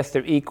I guess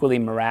they're equally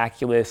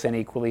miraculous and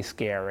equally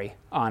scary,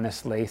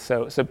 honestly.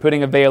 So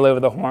putting a veil over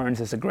the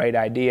horns is a great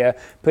idea.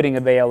 Putting a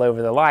veil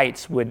over the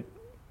lights would,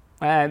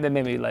 that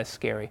may be less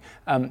scary.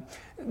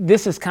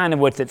 This is kind of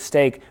what's at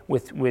stake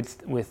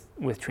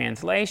with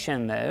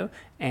translation, though.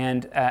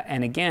 And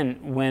again,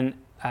 when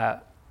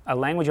a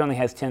language only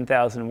has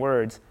 10,000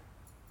 words,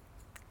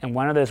 and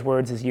one of those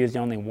words is used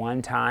only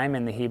one time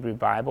in the Hebrew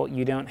Bible,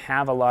 you don't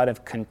have a lot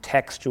of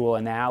contextual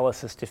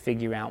analysis to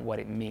figure out what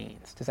it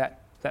means. Does that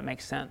make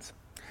sense?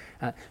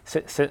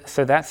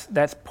 So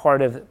that's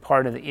part of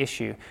the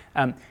issue.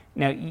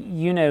 Now,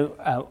 you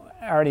know,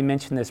 I already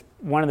mentioned this.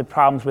 One of the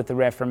problems with the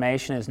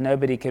Reformation is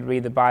nobody could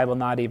read the Bible,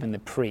 not even the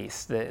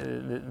priests.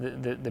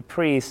 The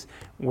priests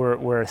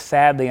were a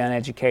sadly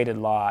uneducated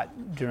lot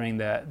during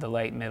the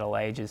late Middle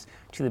Ages,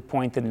 to the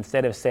point that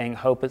instead of saying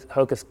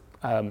hocus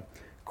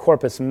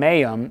corpus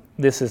meum,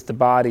 this is the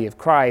body of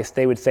Christ,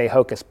 they would say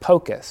hocus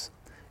pocus.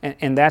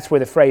 And that's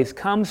where the phrase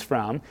comes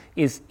from,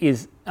 is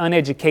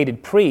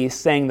uneducated priests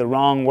saying the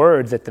wrong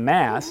words at the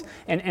Mass.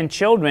 And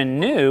children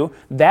knew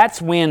that's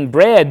when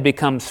bread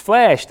becomes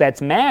flesh, that's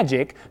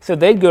magic, so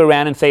they'd go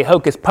around and say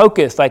hocus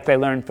pocus like they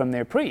learned from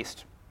their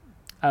priest.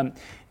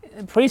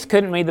 Priests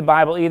couldn't read the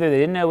Bible either. They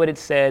didn't know what it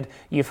said.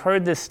 You've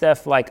heard this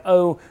stuff like,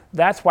 oh,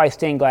 that's why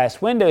stained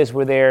glass windows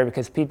were there,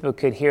 because people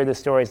could hear the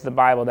stories of the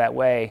Bible that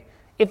way.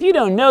 If you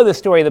don't know the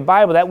story of the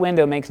Bible, that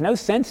window makes no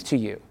sense to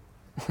you.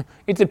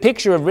 It's a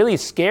picture of really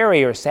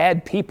scary or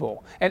sad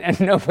people, and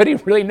nobody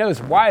really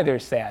knows why they're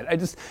sad.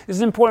 It's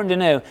important to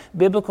know,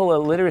 biblical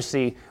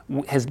illiteracy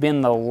has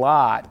been the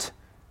lot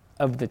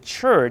of the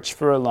church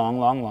for a long,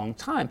 long, long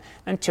time,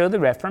 until the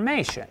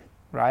Reformation,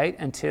 right?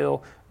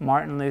 Until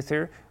Martin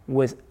Luther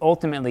was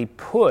ultimately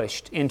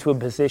pushed into a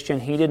position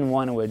he didn't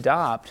want to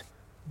adopt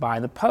by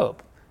the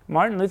Pope.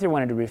 Martin Luther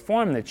wanted to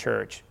reform the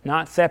church,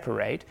 not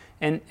separate,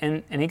 and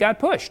he got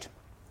pushed.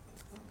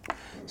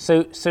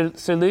 So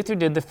Luther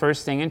did the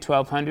first thing in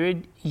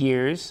 1,200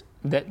 years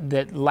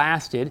that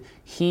lasted.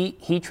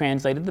 He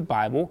translated the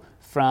Bible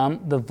from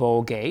the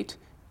Vulgate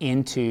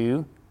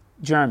into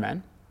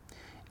German,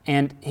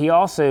 and he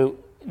also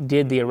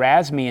did the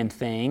Erasmian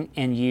thing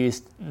and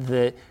used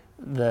the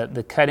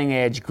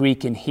cutting-edge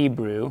Greek and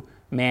Hebrew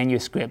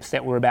manuscripts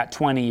that were about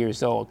 20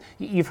 years old.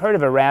 You've heard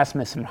of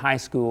Erasmus in high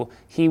school.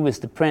 He was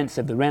the prince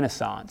of the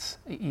Renaissance,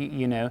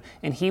 you know,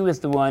 and he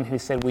was the one who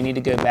said we need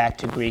to go back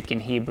to Greek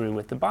and Hebrew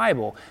with the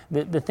Bible.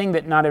 The thing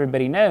that not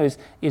everybody knows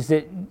is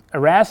that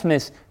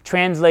Erasmus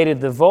translated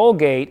the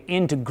Vulgate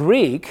into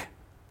Greek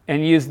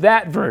and used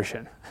that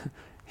version.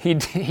 He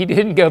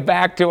didn't go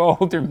back to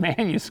older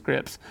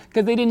manuscripts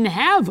because they didn't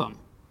have them.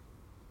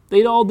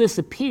 They'd all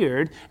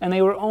disappeared, and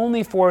they were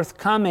only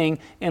forthcoming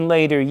in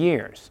later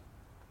years.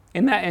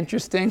 Isn't that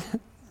interesting?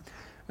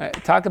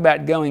 Talk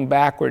about going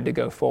backward to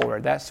go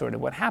forward. That's sort of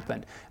what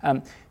happened.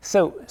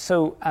 So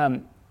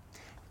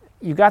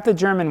you got the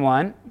German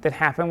one that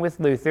happened with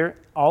Luther.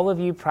 All of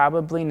you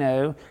probably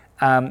know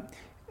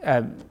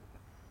that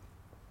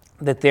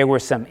there were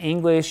some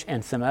English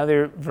and some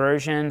other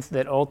versions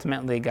that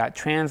ultimately got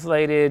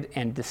translated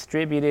and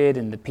distributed,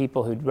 and the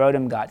people who wrote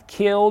them got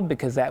killed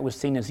because that was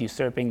seen as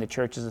usurping the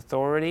church's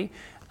authority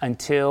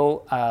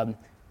until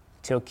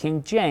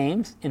King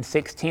James in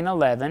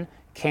 1611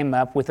 came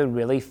up with a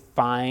really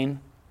fine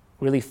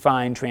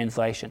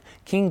translation.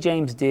 King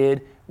James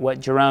did what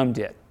Jerome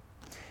did.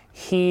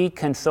 He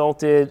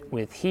consulted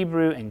with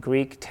Hebrew and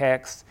Greek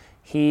texts.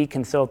 He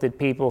consulted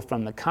people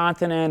from the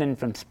continent and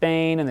from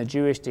Spain and the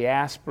Jewish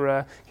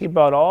diaspora. He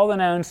brought all the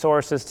known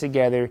sources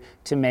together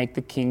to make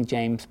the King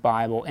James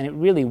Bible, and it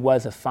really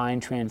was a fine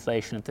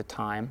translation at the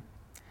time.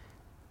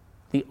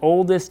 The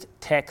oldest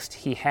text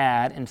he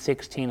had in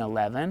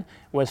 1611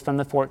 was from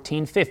the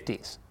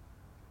 1450s.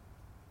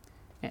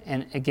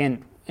 And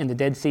again, in the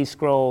Dead Sea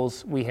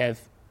Scrolls, we have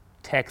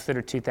texts that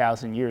are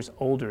 2,000 years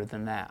older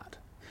than that.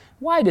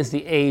 Why does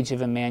the age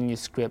of a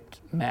manuscript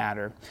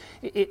matter?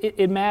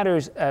 It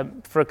matters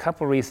for a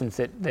couple reasons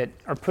that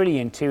are pretty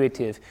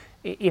intuitive.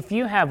 If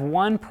you have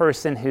one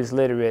person who's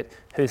literate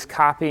who's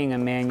copying a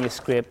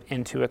manuscript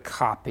into a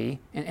copy,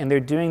 and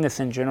they're doing this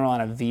in general on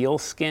a veal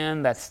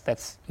skin, that's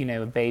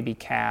a baby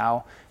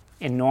cow,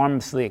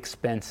 enormously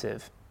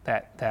expensive,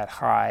 that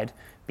hide,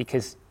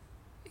 because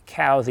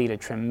cows eat a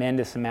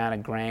tremendous amount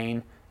of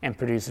grain and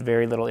produce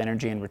very little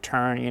energy in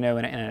return. In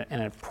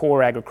a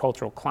poor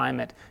agricultural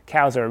climate,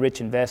 cows are a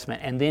rich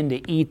investment, and then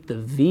to eat the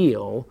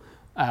veal,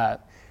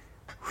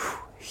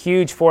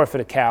 huge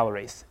forfeit of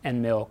calories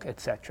and milk,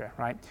 etc.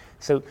 Right?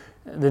 So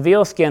the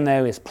veal skin,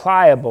 though, is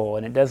pliable,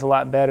 and it does a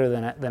lot better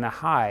than a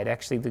hide.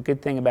 Actually, the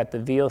good thing about the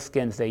veal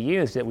skins they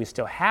used is that we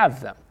still have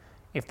them.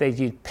 If they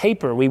used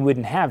paper, we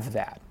wouldn't have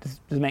that.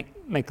 Does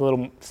make a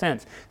little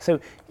sense? So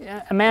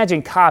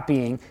imagine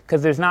copying,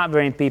 because there's not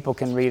very many people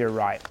can read or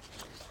write.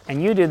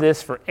 And you do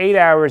this for 8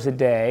 hours a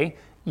day.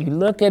 You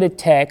look at a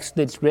text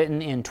that's written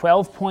in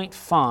 12-point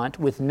font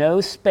with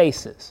no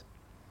spaces,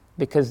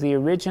 because the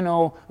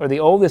original or the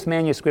oldest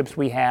manuscripts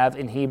we have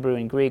in Hebrew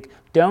and Greek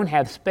don't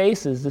have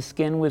spaces. The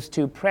skin was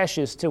too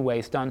precious to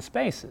waste on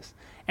spaces.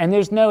 And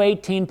there's no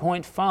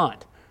 18-point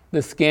font.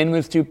 The skin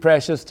was too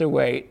precious to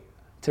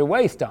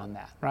waste on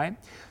that, right?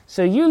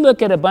 So you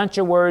look at a bunch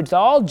of words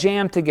all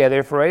jammed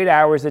together for 8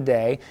 hours a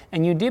day,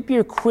 and you dip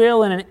your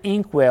quill in an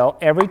inkwell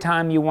every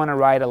time you want to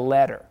write a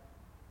letter.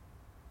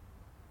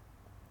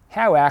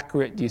 How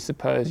accurate do you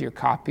suppose your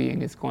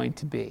copying is going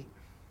to be?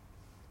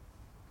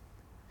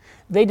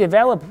 They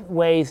developed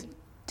ways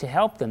to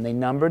help them. They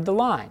numbered the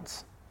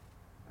lines,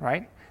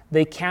 right?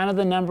 They counted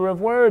the number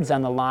of words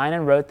on the line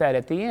and wrote that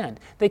at the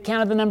end. They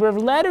counted the number of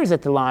letters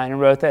at the line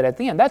and wrote that at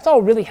the end. That's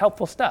all really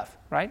helpful stuff,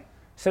 right?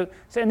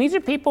 And these are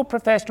people,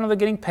 professional, they're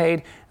getting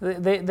paid,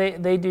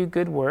 they do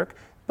good work,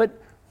 but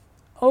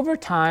over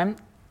time,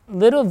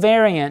 little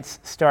variants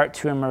start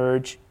to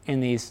emerge in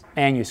these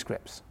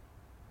manuscripts.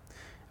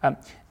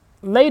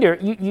 Later,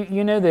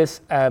 you know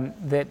this,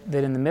 that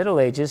in the Middle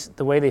Ages,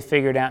 the way they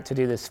figured out to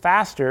do this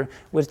faster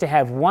was to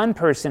have one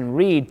person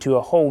read to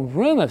a whole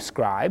room of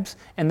scribes,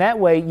 and that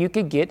way you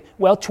could get,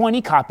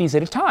 20 copies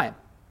at a time.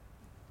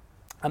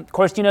 Of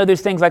course, you know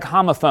there's things like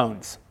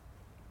homophones,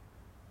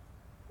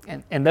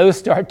 and those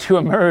start to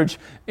emerge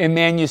in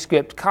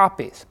manuscript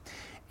copies.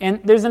 And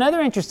there's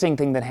another interesting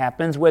thing that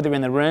happens, whether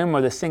in the room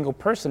or the single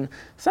person.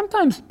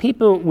 Sometimes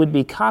people would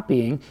be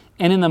copying,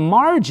 and in the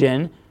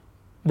margin,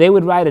 they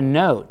would write a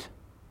note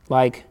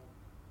like,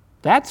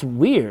 "That's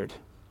weird."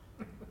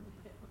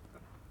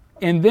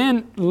 And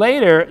then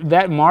later,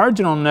 that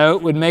marginal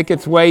note would make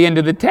its way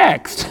into the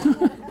text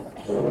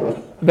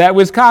that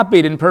was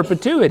copied in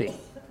perpetuity.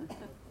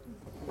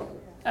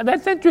 Now,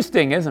 that's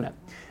interesting, isn't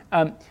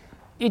it?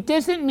 It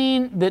doesn't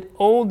mean that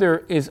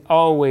older is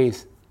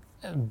always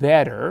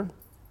better.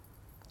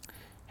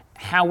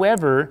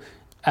 However,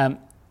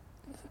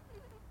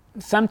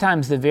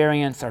 sometimes the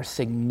variants are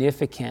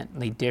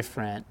significantly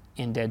different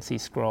in Dead Sea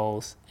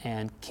Scrolls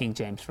and King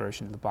James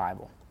Version of the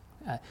Bible.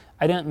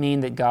 I don't mean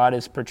that God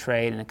is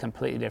portrayed in a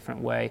completely different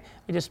way.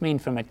 I just mean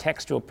from a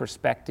textual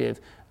perspective,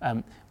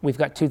 we've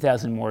got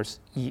 2,000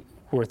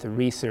 worth of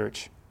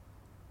research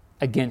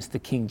against the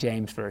King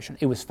James Version.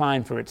 It was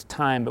fine for its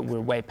time, but we're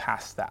way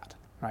past that,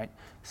 right?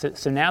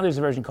 So now there's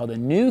a version called the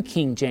New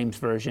King James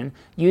Version,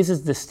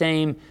 uses the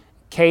same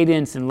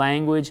cadence and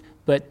language,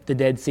 but the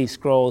Dead Sea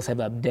Scrolls have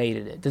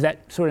updated it. Does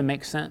that sort of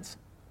make sense?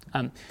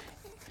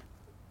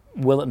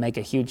 Will it make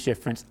a huge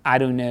difference? I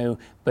don't know,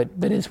 but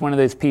as one of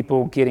those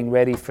people getting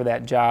ready for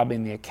that job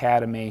in the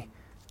academy,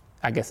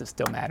 I guess it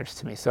still matters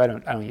to me, so I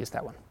don't use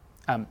that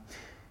one.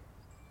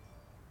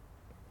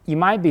 You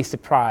might be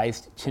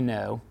surprised to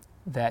know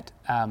that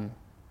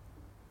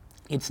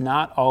it's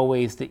not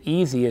always the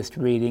easiest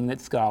reading that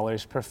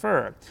scholars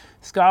prefer.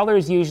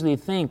 Scholars usually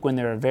think when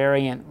there are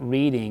variant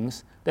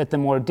readings that the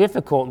more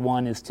difficult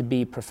one is to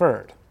be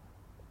preferred,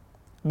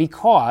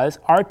 because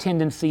our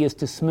tendency is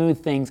to smooth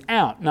things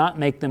out, not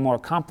make them more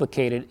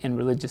complicated in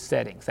religious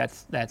settings.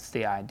 That's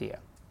the idea.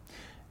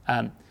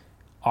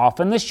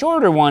 Often the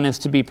shorter one is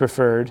to be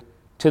preferred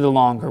to the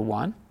longer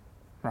one,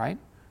 right?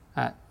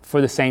 For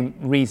the same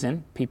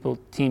reason, people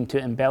seem to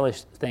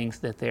embellish things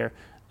that they're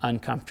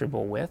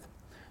uncomfortable with.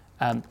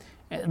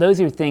 Those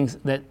are things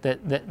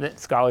that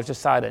scholars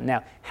decided.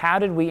 Now, how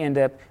did we end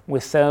up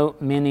with so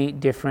many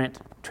different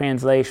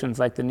translations,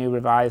 like the New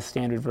Revised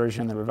Standard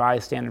Version, the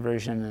Revised Standard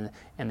Version,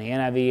 and the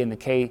NIV, and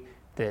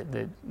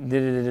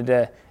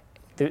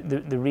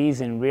the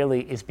reason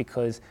really is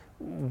because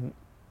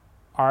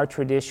our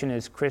tradition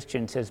as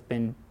Christians has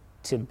been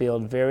to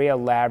build very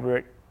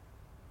elaborate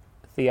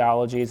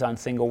theologies on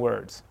single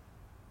words.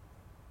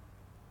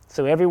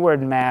 So every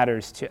word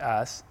matters to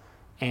us,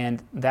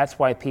 and that's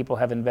why people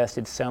have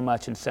invested so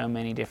much in so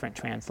many different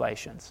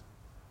translations.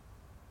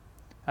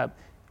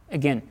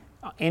 Again,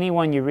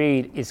 anyone you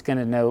read is going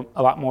to know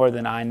a lot more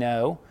than I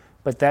know,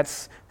 but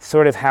that's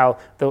sort of how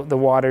the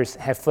waters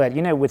have fled.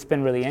 You know, what's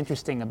been really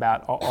interesting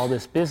about all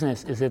this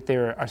business is that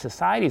there are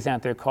societies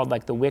out there called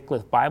like the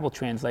Wycliffe Bible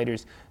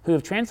translators who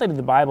have translated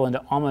the Bible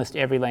into almost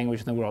every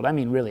language in the world. I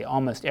mean, really,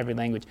 almost every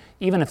language.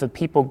 Even if a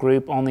people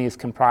group only is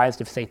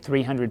comprised of, say,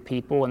 300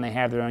 people and they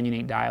have their own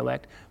unique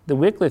dialect, the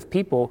Wycliffe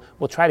people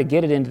will try to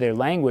get it into their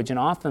language, and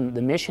often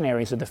the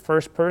missionaries are the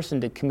first person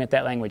to commit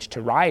that language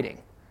to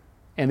writing,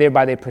 and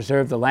thereby they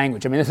preserve the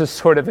language. I mean, this is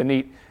sort of a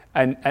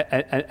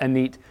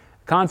neat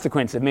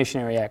consequence of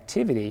missionary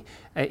activity,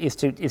 is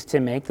to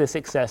make this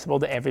accessible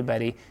to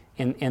everybody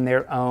in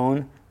their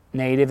own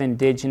native,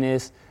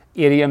 indigenous,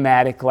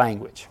 idiomatic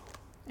language.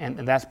 And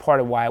that's part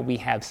of why we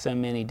have so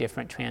many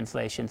different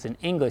translations in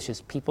English,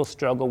 is people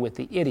struggle with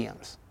the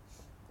idioms.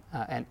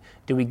 And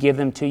do we give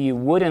them to you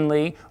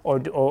woodenly, or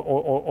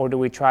do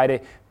we try to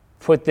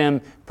put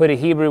a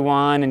Hebrew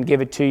one and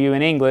give it to you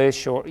in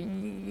English? Or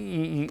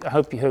I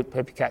hope you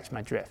catch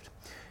my drift.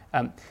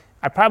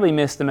 I probably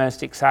missed the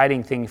most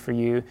exciting thing for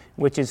you,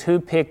 which is who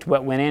picked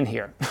what went in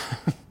here.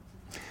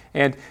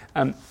 And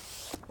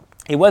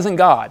it wasn't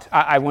God,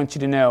 I want you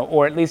to know,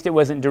 or at least it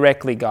wasn't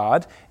directly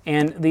God.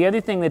 And the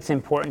other thing that's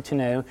important to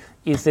know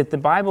is that the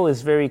Bible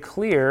is very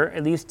clear,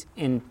 at least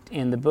in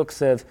the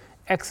books of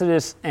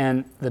Exodus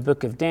and the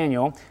book of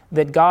Daniel,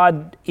 that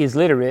God is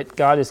literate,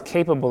 God is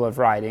capable of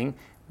writing,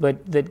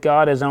 but that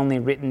God has only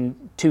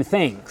written two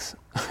things,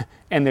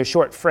 and they're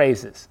short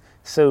phrases.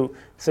 So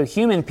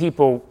human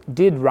people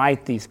did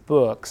write these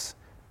books.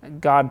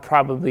 God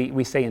probably,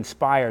 we say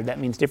inspired, that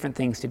means different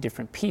things to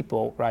different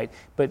people, right?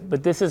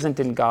 But this isn't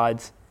in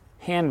God's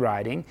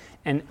handwriting,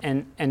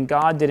 and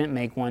God didn't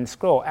make one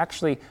scroll.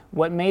 Actually,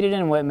 what made it in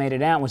and what made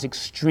it out was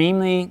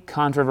extremely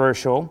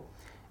controversial,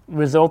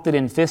 resulted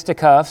in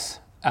fisticuffs.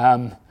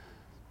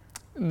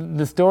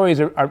 The stories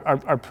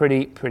are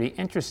pretty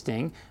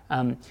interesting.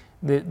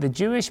 The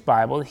Jewish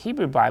Bible, the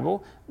Hebrew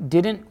Bible,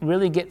 didn't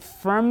really get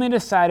firmly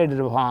decided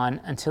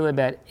upon until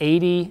about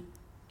 80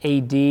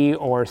 AD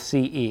or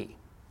CE.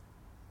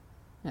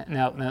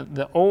 Now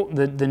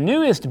the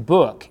newest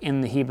book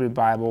in the Hebrew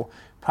Bible,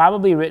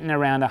 probably written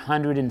around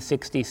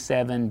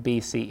 167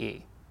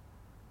 BCE.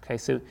 Okay,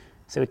 so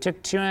it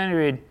took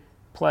 200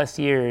 plus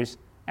years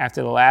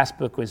after the last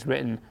book was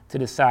written to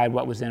decide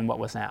what was in, what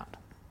was out.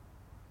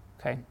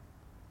 Okay,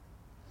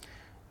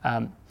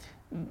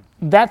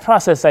 that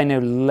process I know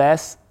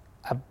less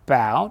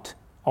about,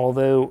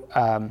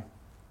 although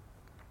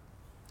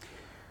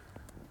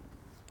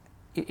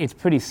it's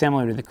pretty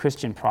similar to the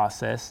Christian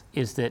process,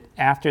 is that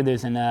after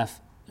there's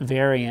enough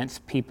variance,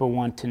 people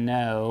want to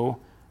know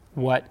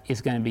what is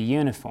going to be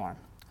uniform.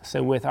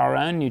 So with our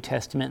own New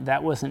Testament,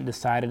 that wasn't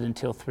decided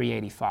until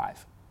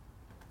 385.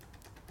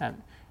 Now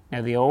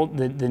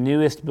the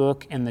newest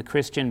book in the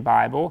Christian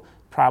Bible,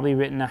 probably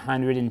written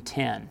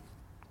 110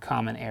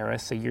 Common Era,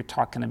 so you're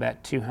talking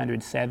about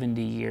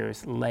 270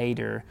 years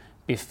later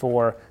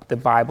before the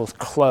Bible's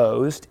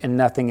closed and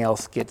nothing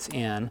else gets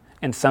in,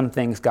 and some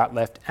things got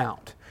left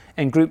out.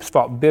 And groups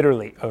fought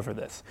bitterly over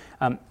this.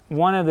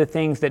 One of the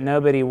things that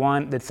nobody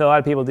wanted, that a lot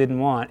of people didn't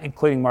want,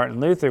 including Martin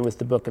Luther, was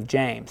the book of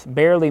James.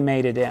 Barely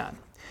made it in.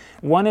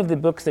 One of the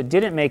books that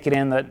didn't make it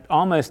in, that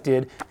almost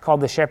did,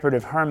 called The Shepherd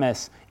of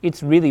Hermas,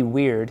 it's really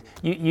weird.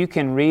 You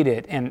can read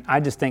it, and I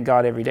just thank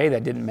God every day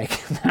that didn't make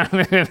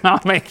it, did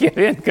not make it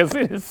in, because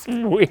it is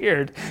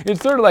weird.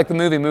 It's sort of like the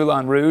movie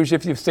Moulin Rouge,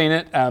 if you've seen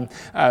it,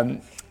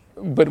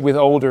 but with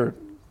older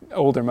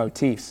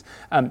motifs.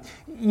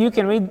 You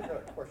can read.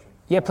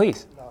 Yeah,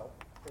 please.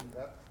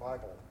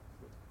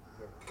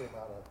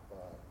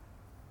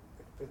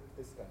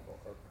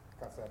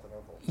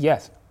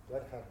 Yes.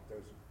 That had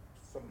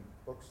some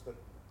books that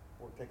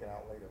were taken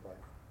out later by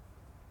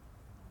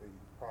the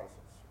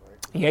Protestants,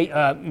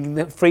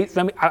 right?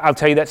 Yeah. I'll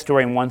tell you that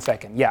story in 1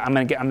 second. Yeah, I'm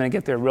gonna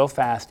get there real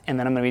fast, and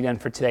then I'm gonna be done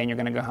for today, and you're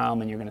gonna go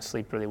home and you're gonna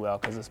sleep really well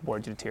because it's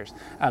bored you to tears.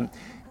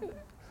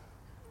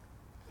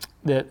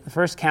 The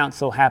first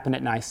council happened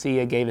at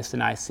Nicaea, gave us the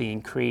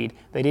Nicene Creed.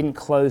 They didn't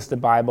close the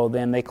Bible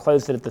then. They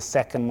closed it at the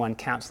second one,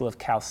 Council of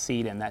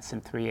Chalcedon. That's in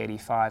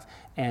 385.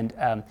 And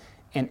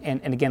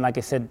again, like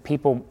I said,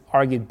 people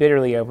argued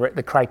bitterly over it.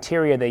 The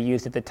criteria they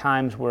used at the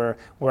times were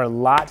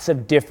lots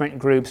of different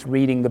groups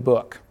reading the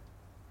book.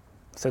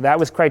 So that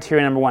was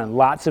criteria number one,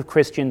 lots of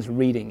Christians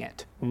reading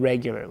it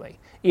regularly.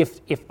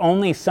 If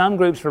only some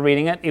groups were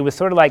reading it, it was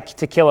sort of like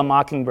To Kill a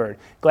Mockingbird.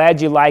 Glad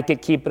you like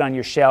it, keep it on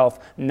your shelf,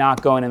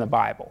 not going in the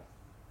Bible.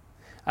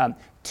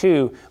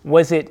 Two,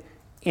 was it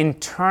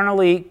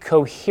internally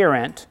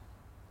coherent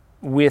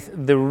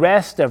with the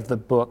rest of the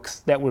books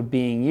that were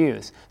being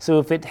used? So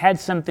if it had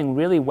something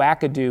really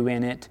wackadoo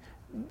in it,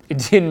 it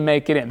didn't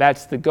make it in.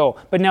 That's the goal.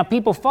 But now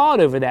people fought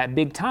over that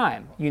big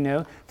time,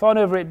 fought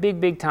over it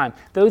big time.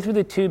 Those were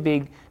the two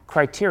big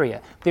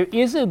criteria. There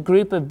is a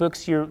group of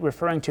books you're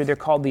referring to. They're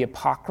called the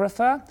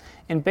Apocrypha.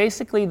 And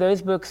basically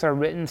those books are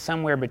written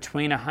somewhere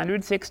between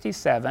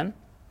 167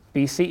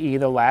 BCE,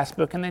 the last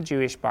book in the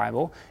Jewish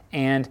Bible,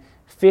 and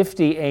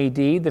 50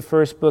 AD, the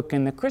first book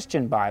in the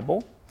Christian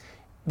Bible.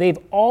 They've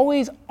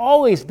always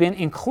been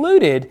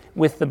included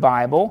with the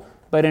Bible,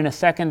 but in a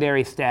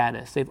secondary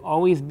status. They've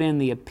always been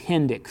the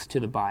appendix to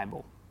the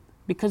Bible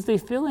because they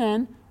fill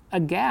in a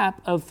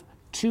gap of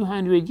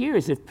 200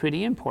 years of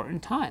pretty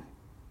important time.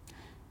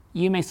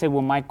 You may say,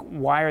 well, Mike,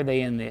 why are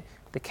they in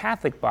the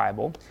Catholic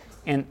Bible?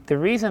 And the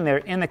reason they're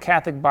in the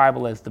Catholic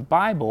Bible as the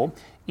Bible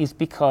is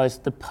because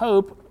the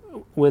Pope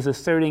was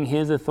asserting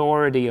his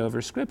authority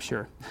over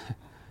Scripture.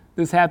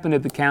 This happened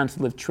at the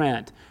Council of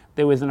Trent.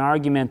 There was an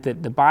argument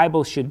that the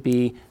Bible should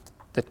be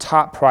the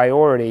top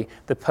priority.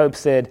 The Pope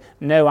said,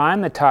 no,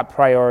 I'm the top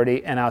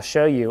priority, and I'll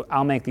show you.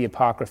 I'll make the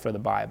Apocrypha the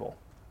Bible.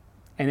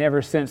 And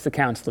ever since the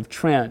Council of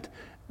Trent,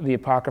 the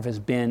Apocrypha has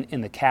been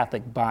in the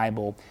Catholic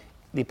Bible.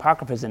 The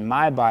Apocrypha is in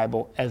my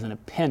Bible as an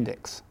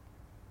appendix.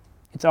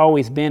 It's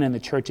always been in the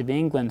Church of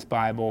England's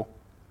Bible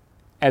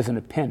as an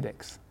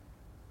appendix,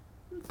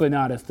 but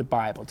not as the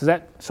Bible. Does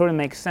that sort of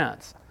make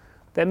sense?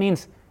 That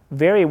means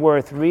very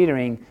worth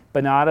reading,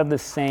 but not of the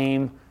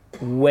same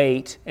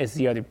weight as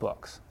the other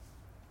books.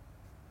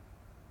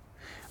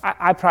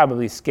 I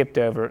probably skipped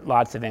over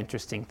lots of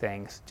interesting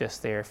things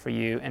just there for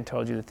you and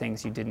told you the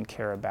things you didn't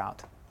care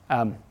about.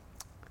 I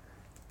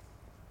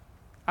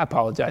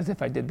apologize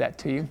if I did that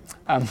to you.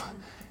 No,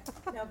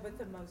 but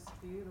the most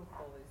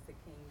beautiful is the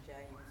King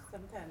James.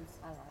 Sometimes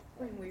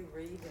when we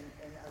read,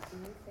 and do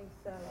you think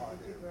so?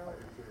 Did you grow?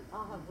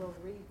 We'll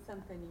read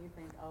something and you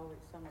think, oh,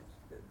 it's so much,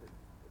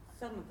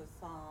 some of the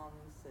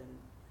Psalms, and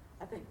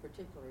I think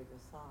particularly the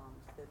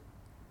Psalms, that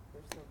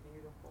they're so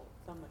beautiful,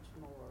 so much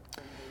more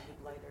than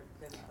they later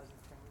than other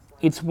translations.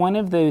 It's one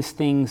of those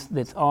things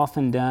that's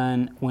often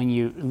done when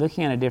you're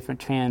looking at a different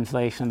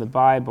translation of the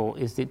Bible,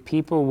 is that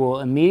people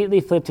will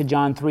immediately flip to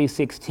John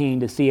 3:16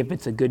 to see if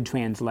it's a good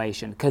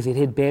translation, because it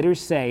had better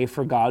say,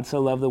 for God so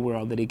loved the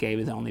world that he gave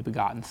his only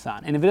begotten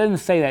Son. And if it doesn't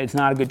say that, it's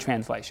not a good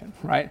translation,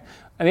 right?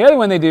 And the other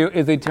one they do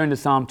is they turn to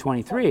Psalm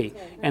 23,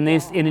 and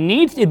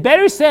it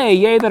better say,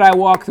 yea, that I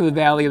walk through the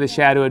valley of the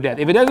shadow of death.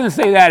 If it doesn't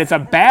say that, it's a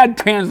bad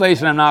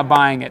translation, I'm not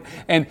buying it.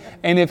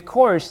 And of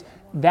course,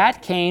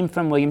 that came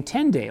from William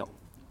Tyndale.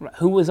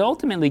 who was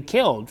ultimately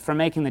killed for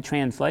making the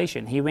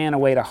translation. He ran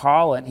away to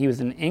Holland. He was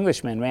an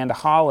Englishman, ran to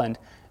Holland,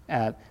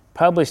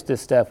 published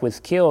this stuff, was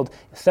killed.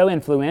 So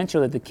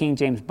influential that the King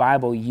James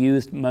Bible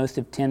used most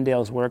of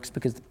Tyndale's works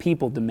because the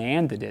people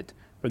demanded it,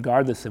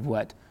 regardless of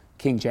what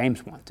King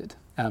James wanted.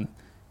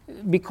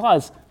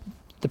 Because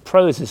the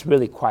prose is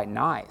really quite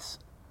nice.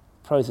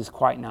 Prose is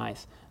quite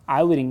nice.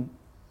 I would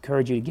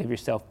encourage you to give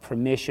yourself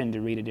permission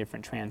to read a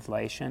different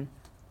translation.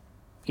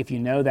 If you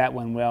know that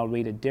one well,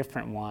 read a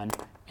different one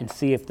and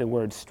see if the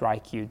words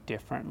strike you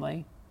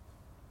differently.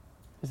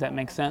 Does that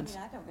make sense?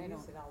 I don't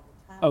use it all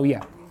the time. Oh, yeah. I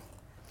used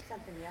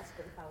something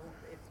yesterday,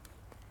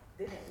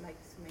 then it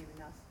makes me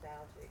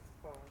nostalgic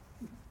for,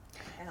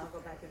 and I'll go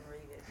back and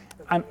read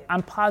it.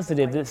 I'm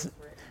positive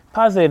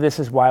this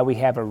is why we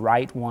have a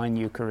Rite One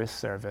Eucharist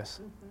service.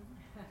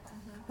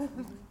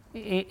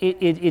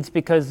 It's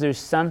because there's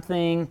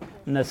something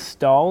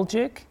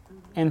nostalgic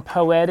and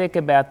poetic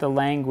about the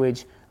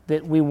language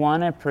that we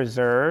want to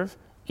preserve,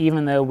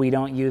 even though we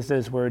don't use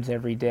those words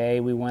every day.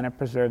 We want to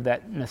preserve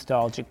that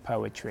nostalgic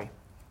poetry.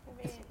 I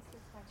mean, it's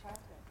my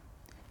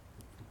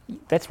childhood.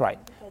 That's right.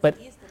 Because But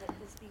it used to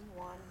just be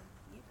one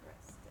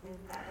Eucharist, and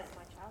that was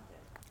my childhood.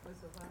 Was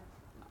it what?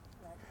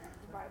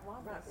 Right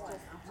one was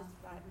just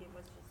like, it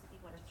was just, you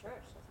went to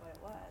church, that's what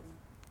it was.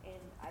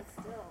 And I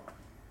still,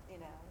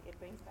 it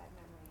brings back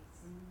memories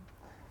of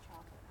my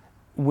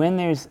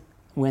childhood.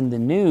 when the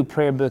new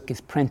prayer book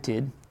is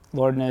printed,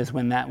 Lord knows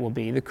when that will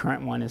be. The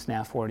current one is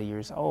now 40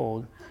 years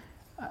old.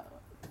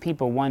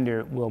 People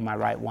wonder, will my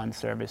Rite One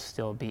service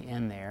still be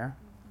in there?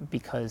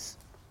 Because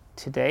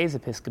today's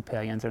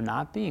Episcopalians are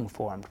not being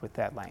formed with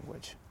that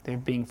language. They're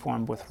being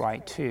formed with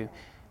Rite Two.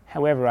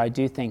 However, I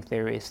do think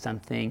there is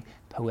something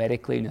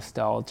poetically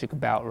nostalgic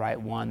about Rite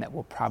One that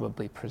will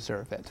probably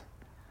preserve it.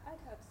 I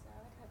hope so. I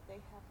hope they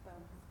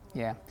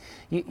have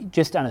Yeah.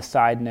 Just on a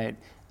side note,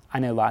 I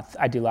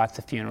do lots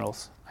of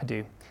funerals. I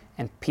do.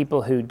 And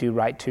people who do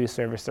Rite Two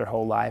service their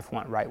whole life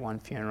want Rite One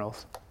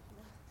funerals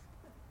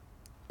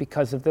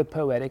because of the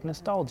poetic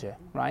nostalgia,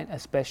 right?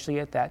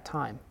 Especially at that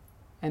time.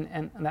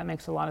 And that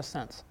makes a lot of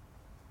sense.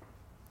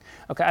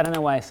 Okay, I don't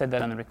know why I said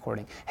that on the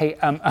recording. Hey,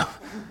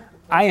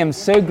 I am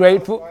so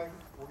grateful. Why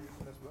we're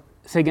using this book?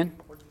 Say again?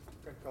 Can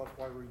you tell us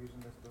why we're using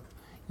this book?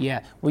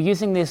 Yeah, we're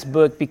using this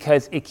book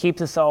because it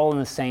keeps us all on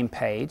the same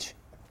page.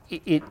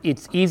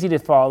 It's easy to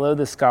follow,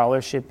 the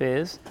scholarship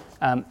is.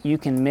 You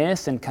can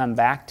miss and come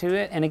back to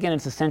it. And again,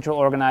 it's a central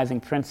organizing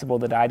principle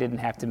that I didn't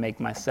have to make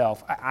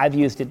myself. I've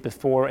used it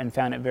before and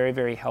found it very,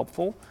 very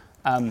helpful.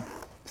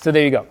 So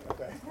there you go.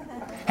 Okay.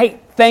 Hey,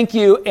 thank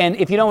you. And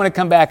if you don't want to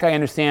come back, I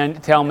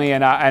understand. Tell me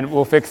and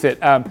we'll fix it.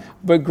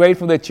 But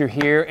grateful that you're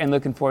here and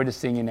looking forward to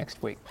seeing you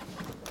next week.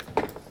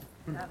 I've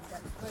got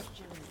a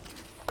question.